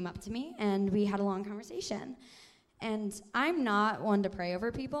 Bryn came up to me, and we had a long conversation. And I'm not one to pray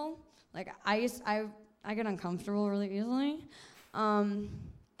over people. Like, I get uncomfortable really easily.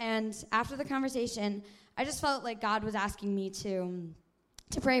 And after the conversation, I just felt like God was asking me to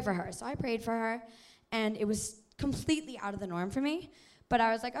pray for her. So I prayed for her, and it was completely out of the norm for me. But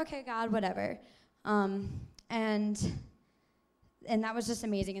I was like, okay, God, whatever. And that was just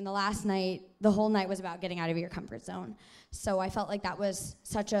amazing. And the last night, the whole night was about getting out of your comfort zone. So I felt like that was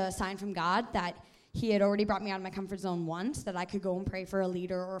such a sign from God that he had already brought me out of my comfort zone once, that I could go and pray for a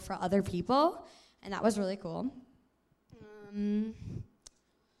leader or for other people. And that was really cool.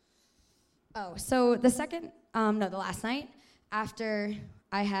 So the last night, after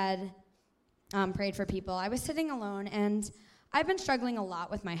I had prayed for people, I was sitting alone, and I've been struggling a lot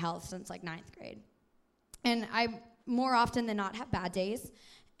with my health since like 9th grade. And I more often than not have bad days,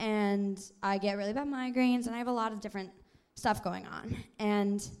 and I get really bad migraines, and I have a lot of different stuff going on.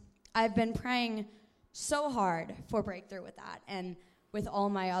 And I've been praying so hard for breakthrough with that and with all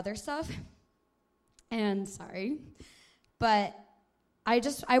my other stuff. And but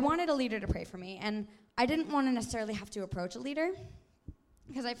I wanted a leader to pray for me, and I didn't want to necessarily have to approach a leader,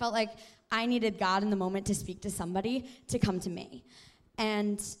 because I felt like I needed God in the moment to speak to somebody to come to me.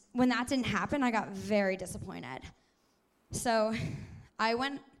 And when that didn't happen, I got very disappointed. So I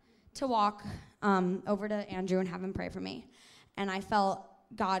went to walk over to Andrew and have him pray for me. And I felt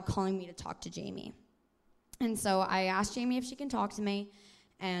God calling me to talk to Jamie. And so I asked Jamie if she can talk to me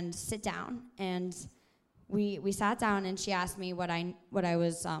and sit down. And we sat down, and she asked me what I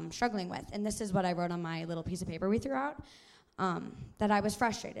was struggling with. And this is what I wrote on my little piece of paper we threw out, that I was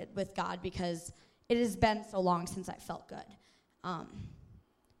frustrated with God because it has been so long since I felt good.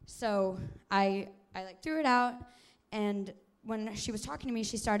 So I threw it out, and when she was talking to me,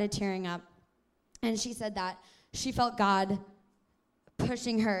 she started tearing up, and she said that she felt God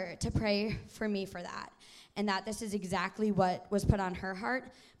pushing her to pray for me for that, and that this is exactly what was put on her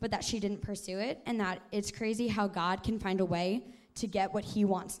heart, but that she didn't pursue it, and that it's crazy how God can find a way to get what he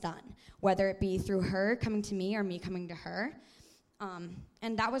wants done, whether it be through her coming to me or me coming to her.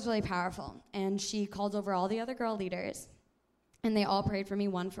 And that was really powerful. And she called over all the other girl leaders, and they all prayed for me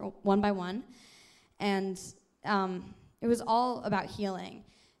one by one. And it was all about healing.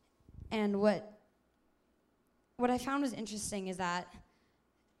 And what I found was interesting is that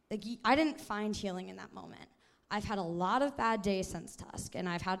I didn't find healing in that moment. I've had a lot of bad days since Tusk, and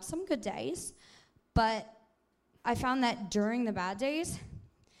I've had some good days, but I found that during the bad days,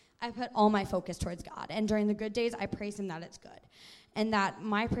 I put all my focus towards God, and during the good days, I praise him that it's good, and that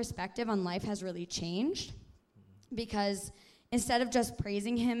my perspective on life has really changed, because instead of just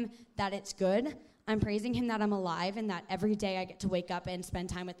praising him that it's good, I'm praising him that I'm alive, and that every day I get to wake up and spend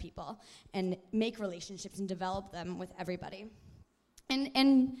time with people and make relationships and develop them with everybody.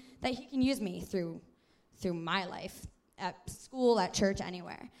 And that he can use me through my life, at school, at church,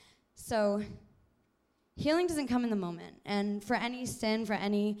 anywhere. So healing doesn't come in the moment. And for any sin, for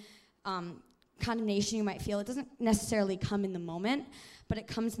any condemnation you might feel, it doesn't necessarily come in the moment, but it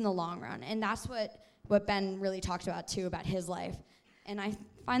comes in the long run. And that's what Ben really talked about, too, about his life. And I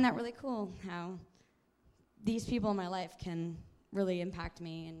find that really cool, how these people in my life can really impact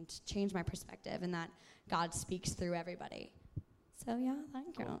me and change my perspective, and that God speaks through everybody. So, yeah,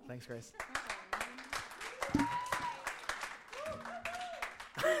 thank you. Cool. Thanks, Grace.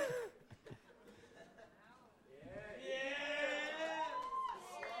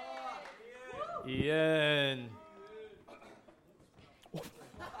 Ian.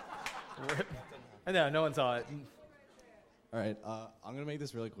 I know, no one saw it. All right, I'm going to make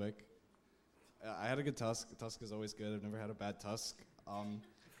this really quick. I had a good Tusk. Tusk is always good. I've never had a bad Tusk.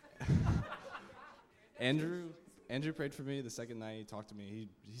 Andrew prayed for me the second night he talked to me.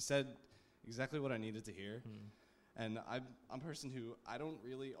 He said exactly what I needed to hear. And I'm a person who I don't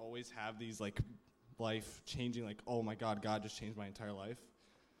really always have these like life changing, like, oh my God, God just changed my entire life.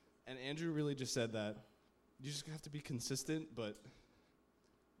 And Andrew really just said that you just have to be consistent, but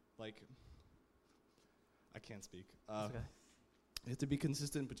like, I can't speak. Okay. You have to be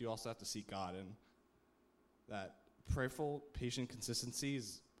consistent, but you also have to seek God. And that prayerful, patient consistency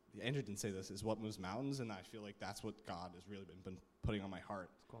is, Andrew didn't say this, is what moves mountains. And I feel like that's what God has really been putting on my heart.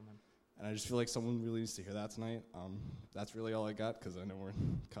 That's cool, man. And I just feel like someone really needs to hear that tonight. That's really all I got because I know we're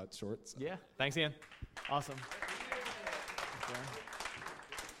cut short. So. Yeah. Thanks, Ian. Awesome. Okay.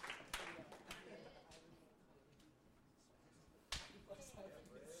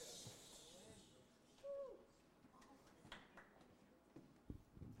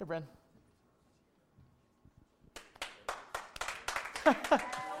 Hey, Bren.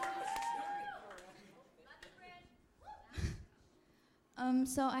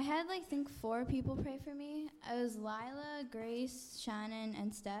 So I had like, I think 4 people pray for me. It was Lila, Grace, Shannon,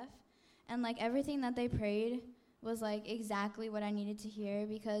 and Steph. And like everything that they prayed was like exactly what I needed to hear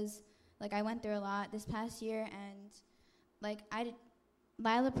because like I went through a lot this past year and like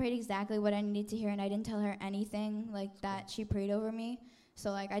Lila prayed exactly what I needed to hear and I didn't tell her anything like that she prayed over me.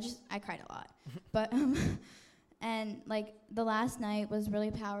 So like I cried a lot. But and like the last night was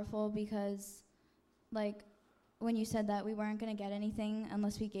really powerful because like when you said that we weren't going to get anything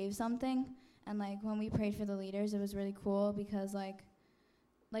unless we gave something. And, like, when we prayed for the leaders, it was really cool because, like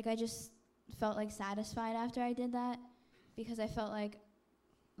I just felt, like, satisfied after I did that because I felt like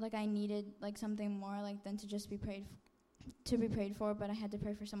I needed, like, something more, like, than to just be prayed for, but I had to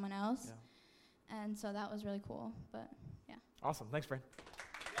pray for someone else. Yeah. And so that was really cool, but, yeah. Awesome. Thanks, Fran.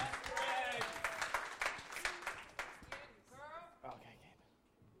 Okay, Gabe.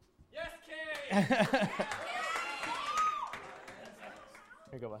 Yes, Kate!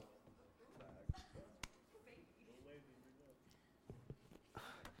 Here you go, bud.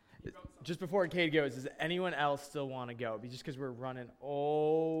 Just before Cade goes, does anyone else still want to go? Just because we're running.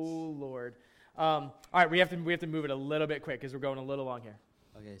 Oh, Lord. All right, we have to move it a little bit quick because we're going a little long here.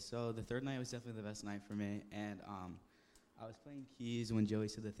 Okay, so the third night was definitely the best night for me, and I was playing keys when Joey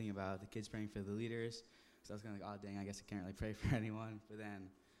said the thing about the kids praying for the leaders. So I was kind of like, oh, dang, I guess I can't really pray for anyone. But then,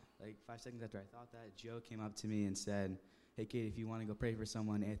 like 5 seconds after I thought that, Joe came up to me and said, hey, Kate, if you want to go pray for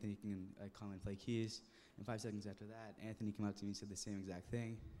someone, Anthony can come and play keys. And 5 seconds after that, Anthony came up to me and said the same exact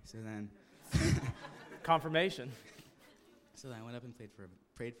thing. So then... Confirmation. So then I went up and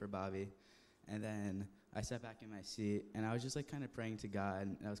prayed for Bobby. And then I sat back in my seat, and I was just, like, kind of praying to God.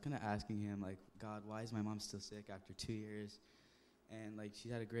 And I was kind of asking him, like, God, why is my mom still sick after 2 years? And, like, she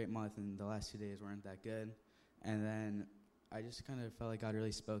had a great month, and the last 2 days weren't that good. And then I just kind of felt like God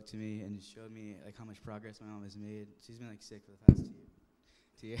really spoke to me and showed me, like, how much progress my mom has made. She's been, like, sick for the past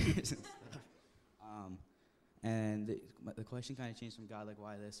 2 years and stuff. And the question kind of changed from God, like,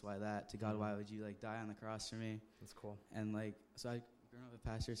 why this, why that, to God, why would you, like, die on the cross for me? That's cool. And, like, so I've grown up a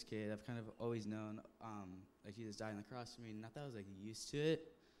pastor's kid. I've kind of always known, like, Jesus died on the cross for me. Not that I was, like, used to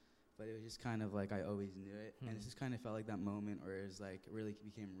it, but it was just kind of, like, I always knew it. And it just kind of felt like that moment where it was, like, it really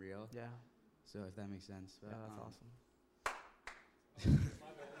became real. Yeah. So if that makes sense. But, that's awesome.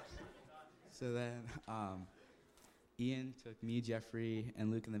 So then Ian took me, Jeffrey, and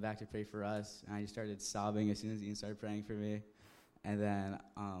Luke in the back to pray for us. And I just started sobbing as soon as Ian started praying for me. And then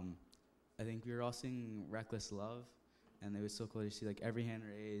I think we were all singing Reckless Love. And it was so cool to see, like, every hand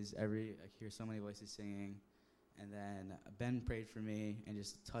raised, I hear so many voices singing. And then Ben prayed for me and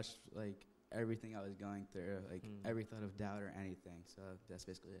just touched, like, everything I was going through, like, every thought of doubt or anything. So that's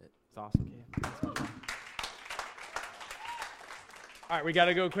basically it. It's awesome, Kate. All right, we got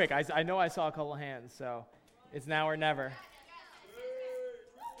to go quick. I know I saw a couple hands, so it's now or never.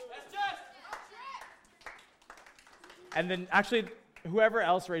 And then, actually, whoever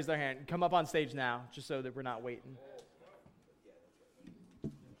else raised their hand, come up on stage now, just so that we're not waiting.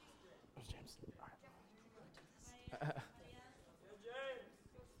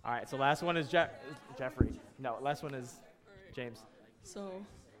 All right, so last one is Jeffrey. No, last one is James. So,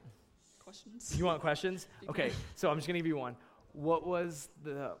 questions? You want questions? Okay, so I'm just going to give you one. What was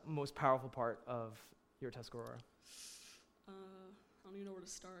the most powerful part of your Tuscarora? I don't even know where to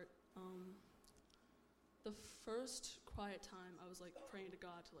start. The first quiet time, I was, like, praying to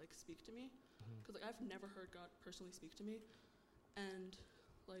God to, like, speak to me. Because, like, I've never heard God personally speak to me. And,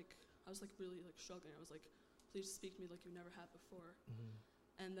 like, I was, like, really, like, struggling. I was like, please speak to me like you never had before.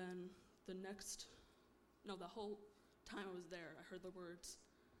 And then the whole time I was there, I heard the words,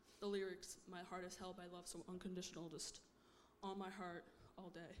 the lyrics, my heart is held by love so unconditional, just on my heart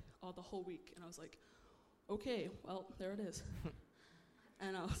all day, the whole week. And I was like, okay, well, there it is.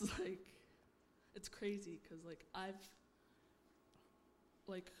 And I was like, it's crazy because like I've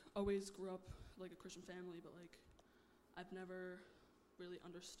like always grew up like a Christian family, but like I've never really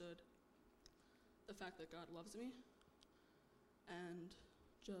understood the fact that God loves me, and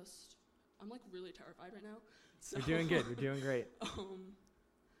just I'm like really terrified right now. So, You're doing good. You're doing great.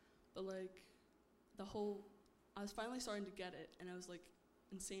 But like I was finally starting to get it, and it was like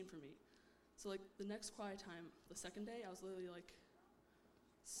insane for me. So like the next quiet time, the second day, I was literally like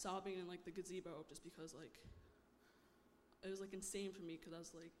sobbing in like the gazebo just because like it was like insane for me because I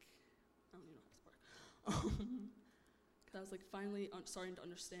was like I don't even know how to part. Because I was like finally starting to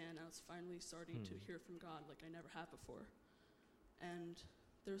understand. I was finally starting to hear from God like I never had before. And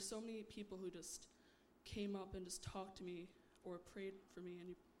there's so many people who just came up and just talked to me or prayed for me, and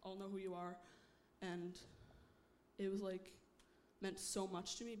you all know who you are. And it was like meant so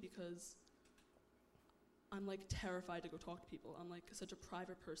much to me because I'm like terrified to go talk to people. I'm like such a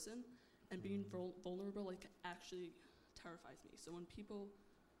private person, and being vulnerable like actually terrifies me. So when people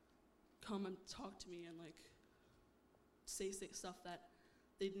come and talk to me and like say stuff that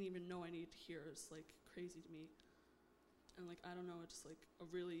they didn't even know I needed to hear is like crazy to me. And like I don't know, it's just like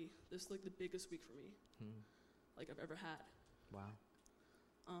this is like the biggest week for me like I've ever had. Wow.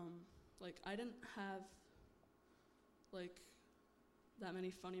 Like I didn't have like that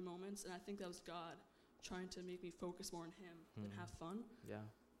many funny moments, and I think that was God trying to make me focus more on him and have fun. Yeah.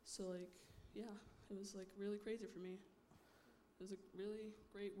 So like yeah, it was like really crazy for me. It was a really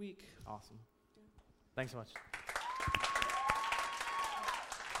great week. Awesome. Yeah. Thanks so much.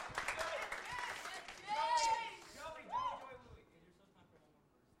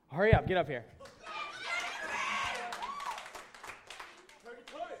 Hurry up, get up here.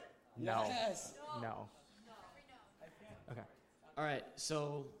 No. Yes. No. Okay. All right,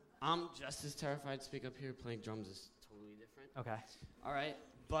 so I'm just as terrified to speak up here. Playing drums is totally different. Okay. All right,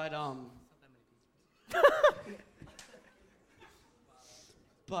 but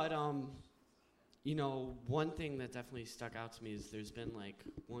you know, one thing that definitely stuck out to me is there's been like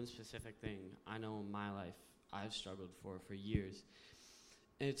one specific thing I know in my life I've struggled for years.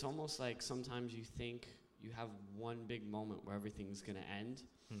 And it's almost like sometimes you think you have one big moment where everything's gonna end,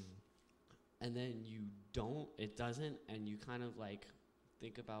 and then you don't, it doesn't, and you kind of like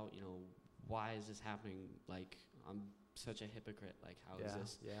think about, you know, why is this happening? Like, I'm such a hypocrite, like how is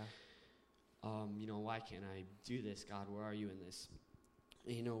this? Yeah. You know, why can't I do this? God, where are you in this?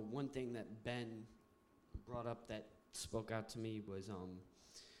 And, you know, one thing that Ben brought up that spoke out to me was,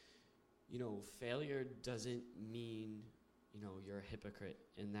 you know, failure doesn't mean, you know, you're a hypocrite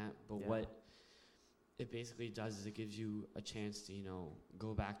in that, but what it basically does is it gives you a chance to, you know,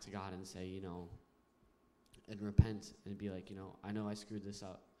 go back to God and say, you know, and repent and be like, you know I screwed this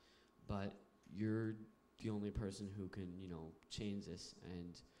up, but you're the only person who can, you know, change this,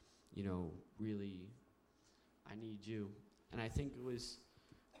 and, you know, really, I need you. And I think it was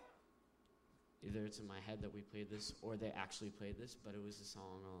either it's in my head that we played this or they actually played this, but it was the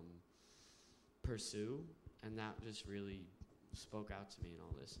song Pursue, and that just really spoke out to me and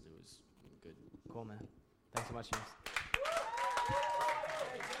all this, and it was good. Cool, man. Thanks so much, James.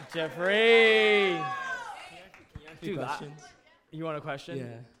 Jeffrey! Dude, you want a question?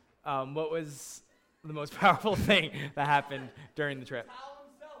 Yeah. What was the most powerful thing that happened during the trip?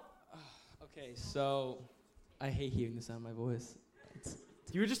 Okay, so I hate hearing the sound of my voice.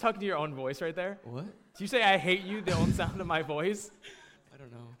 You were just talking to your own voice right there? What? Did you say I hate you, the own sound of my voice? I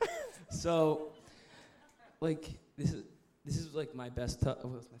don't know. So, like, this is like my best tusk. Oh,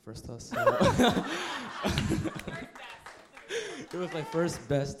 it was my first tusk. So it was my first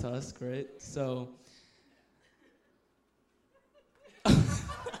best tusk, right? So.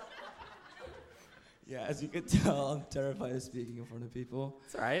 Yeah, as you can tell, I'm terrified of speaking in front of people.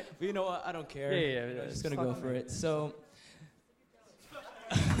 It's all right. But you know what? I don't care. Yeah. I'm just going to go for it. So,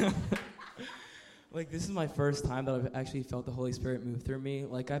 like, this is my first time that I've actually felt the Holy Spirit move through me.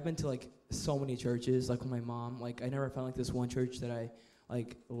 Like, I've been to, like, so many churches, like, with my mom. Like, I never found, like, this one church that I,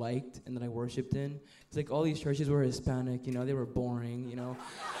 like, liked and that I worshipped in. It's like all these churches were Hispanic, you know, they were boring, you know.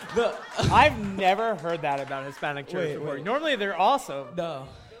 I've never heard that about Hispanic church before. Wait. Normally, they're awesome. No.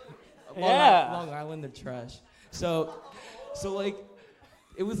 Yeah. Long Island, they're trash. So like,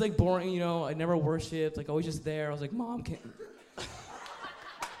 it was like boring, you know. I never worshipped. Like, I was just there. I was like, Mom,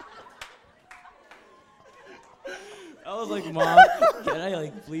 I was like, Mom, can I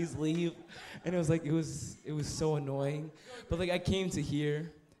like please leave? And it was like, it was so annoying. But like, I came to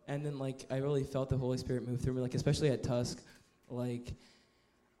here, and then like, I really felt the Holy Spirit move through me. Like, especially at Tusk, like,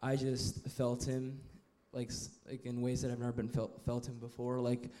 I just felt Him, like in ways that I've never been felt Him before.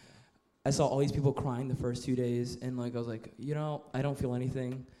 Like, I saw all these people crying the first 2 days, and like I was like, you know, I don't feel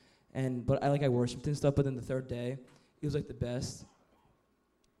anything, But I worshipped and stuff. But then the third day, it was like the best.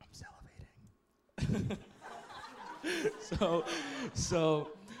 I'm salivating.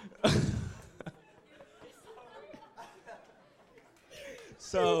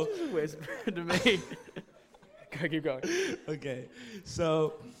 So whisper to me. Keep going. Okay,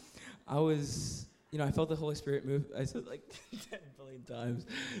 so I was, I felt the Holy Spirit move. I said 10 billion times.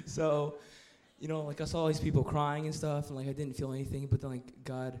 So, I saw all these people crying and stuff, and I didn't feel anything. But then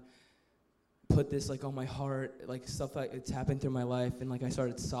God put this on my heart, stuff it's happened through my life, and I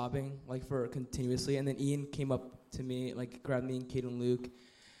started sobbing for continuously. And then Ian came up to me, grabbed me and Kate and Luke,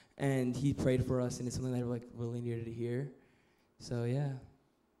 and he prayed for us, and it's something that I really needed to hear. So yeah,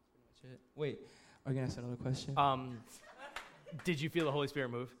 that's pretty much it. Wait, are you gonna ask another question? Did you feel the Holy Spirit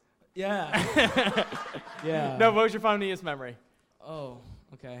move? Yeah. Yeah. No, what was your funniest memory? Oh,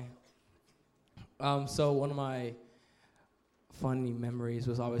 okay. So one of my funny memories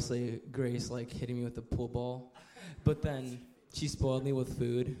was obviously Grace hitting me with the pool ball, but then she spoiled me with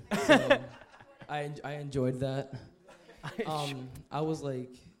food. So I enjoyed that. I was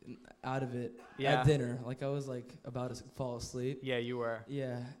out of it at dinner. I was about to fall asleep. Yeah, you were.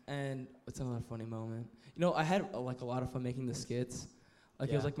 Yeah, and what's another funny moment? I had a lot of fun making the skits.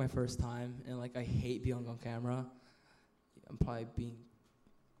 It was my first time, and I hate being on camera. I'm probably being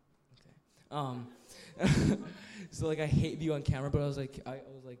okay. So I hate being on camera, but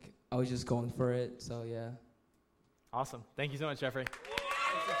I was just going for it. So yeah. Awesome. Thank you so much, Jeffrey.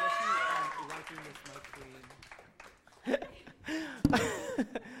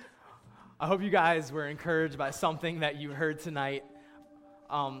 I hope you guys were encouraged by something that you heard tonight.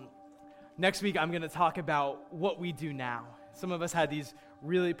 Next week, I'm going to talk about what we do now. Some of us had these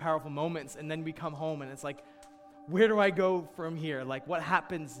really powerful moments, and then we come home, and it's where do I go from here? What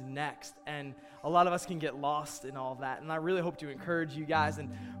happens next? And a lot of us can get lost in all of that. And I really hope to encourage you guys. And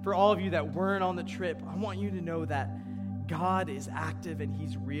for all of you that weren't on the trip, I want you to know that God is active and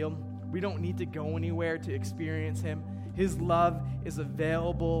He's real. We don't need to go anywhere to experience Him. His love is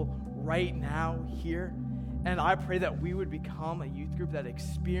available right now, here. And I pray that we would become a youth group that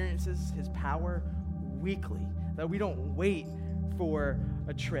experiences His power weekly, that we don't wait for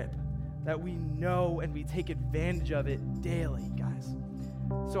a trip, that we know and we take advantage of it daily, guys.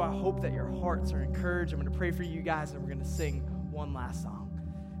 So I hope that your hearts are encouraged. I'm going to pray for you guys, and we're going to sing one last song.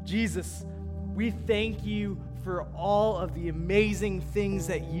 Jesus, we thank you for all of the amazing things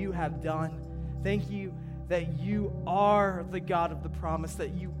that you have done. Thank you that you are the God of the promise,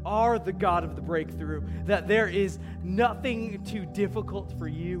 that you are the God of the breakthrough, that there is nothing too difficult for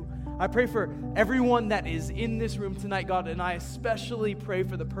you. I pray for everyone that is in this room tonight, God, and I especially pray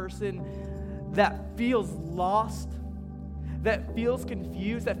for the person that feels lost, that feels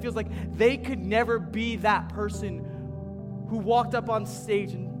confused, that feels like they could never be that person who walked up on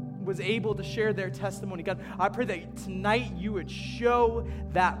stage and was able to share their testimony. God, I pray that tonight you would show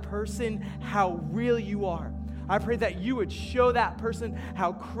that person how real you are. I pray that you would show that person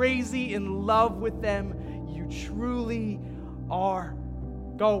how crazy in love with them you truly are.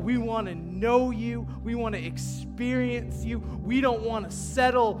 God, we want to know you. We want to experience you. We don't want to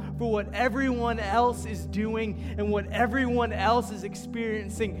settle for what everyone else is doing and what everyone else is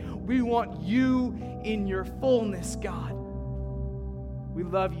experiencing. We want you in your fullness, God. We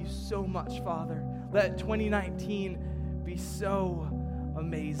love you so much, Father. Let 2019 be so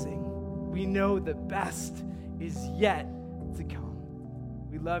amazing. We know the best is yet to come.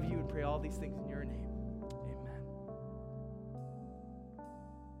 We love you and pray all these things.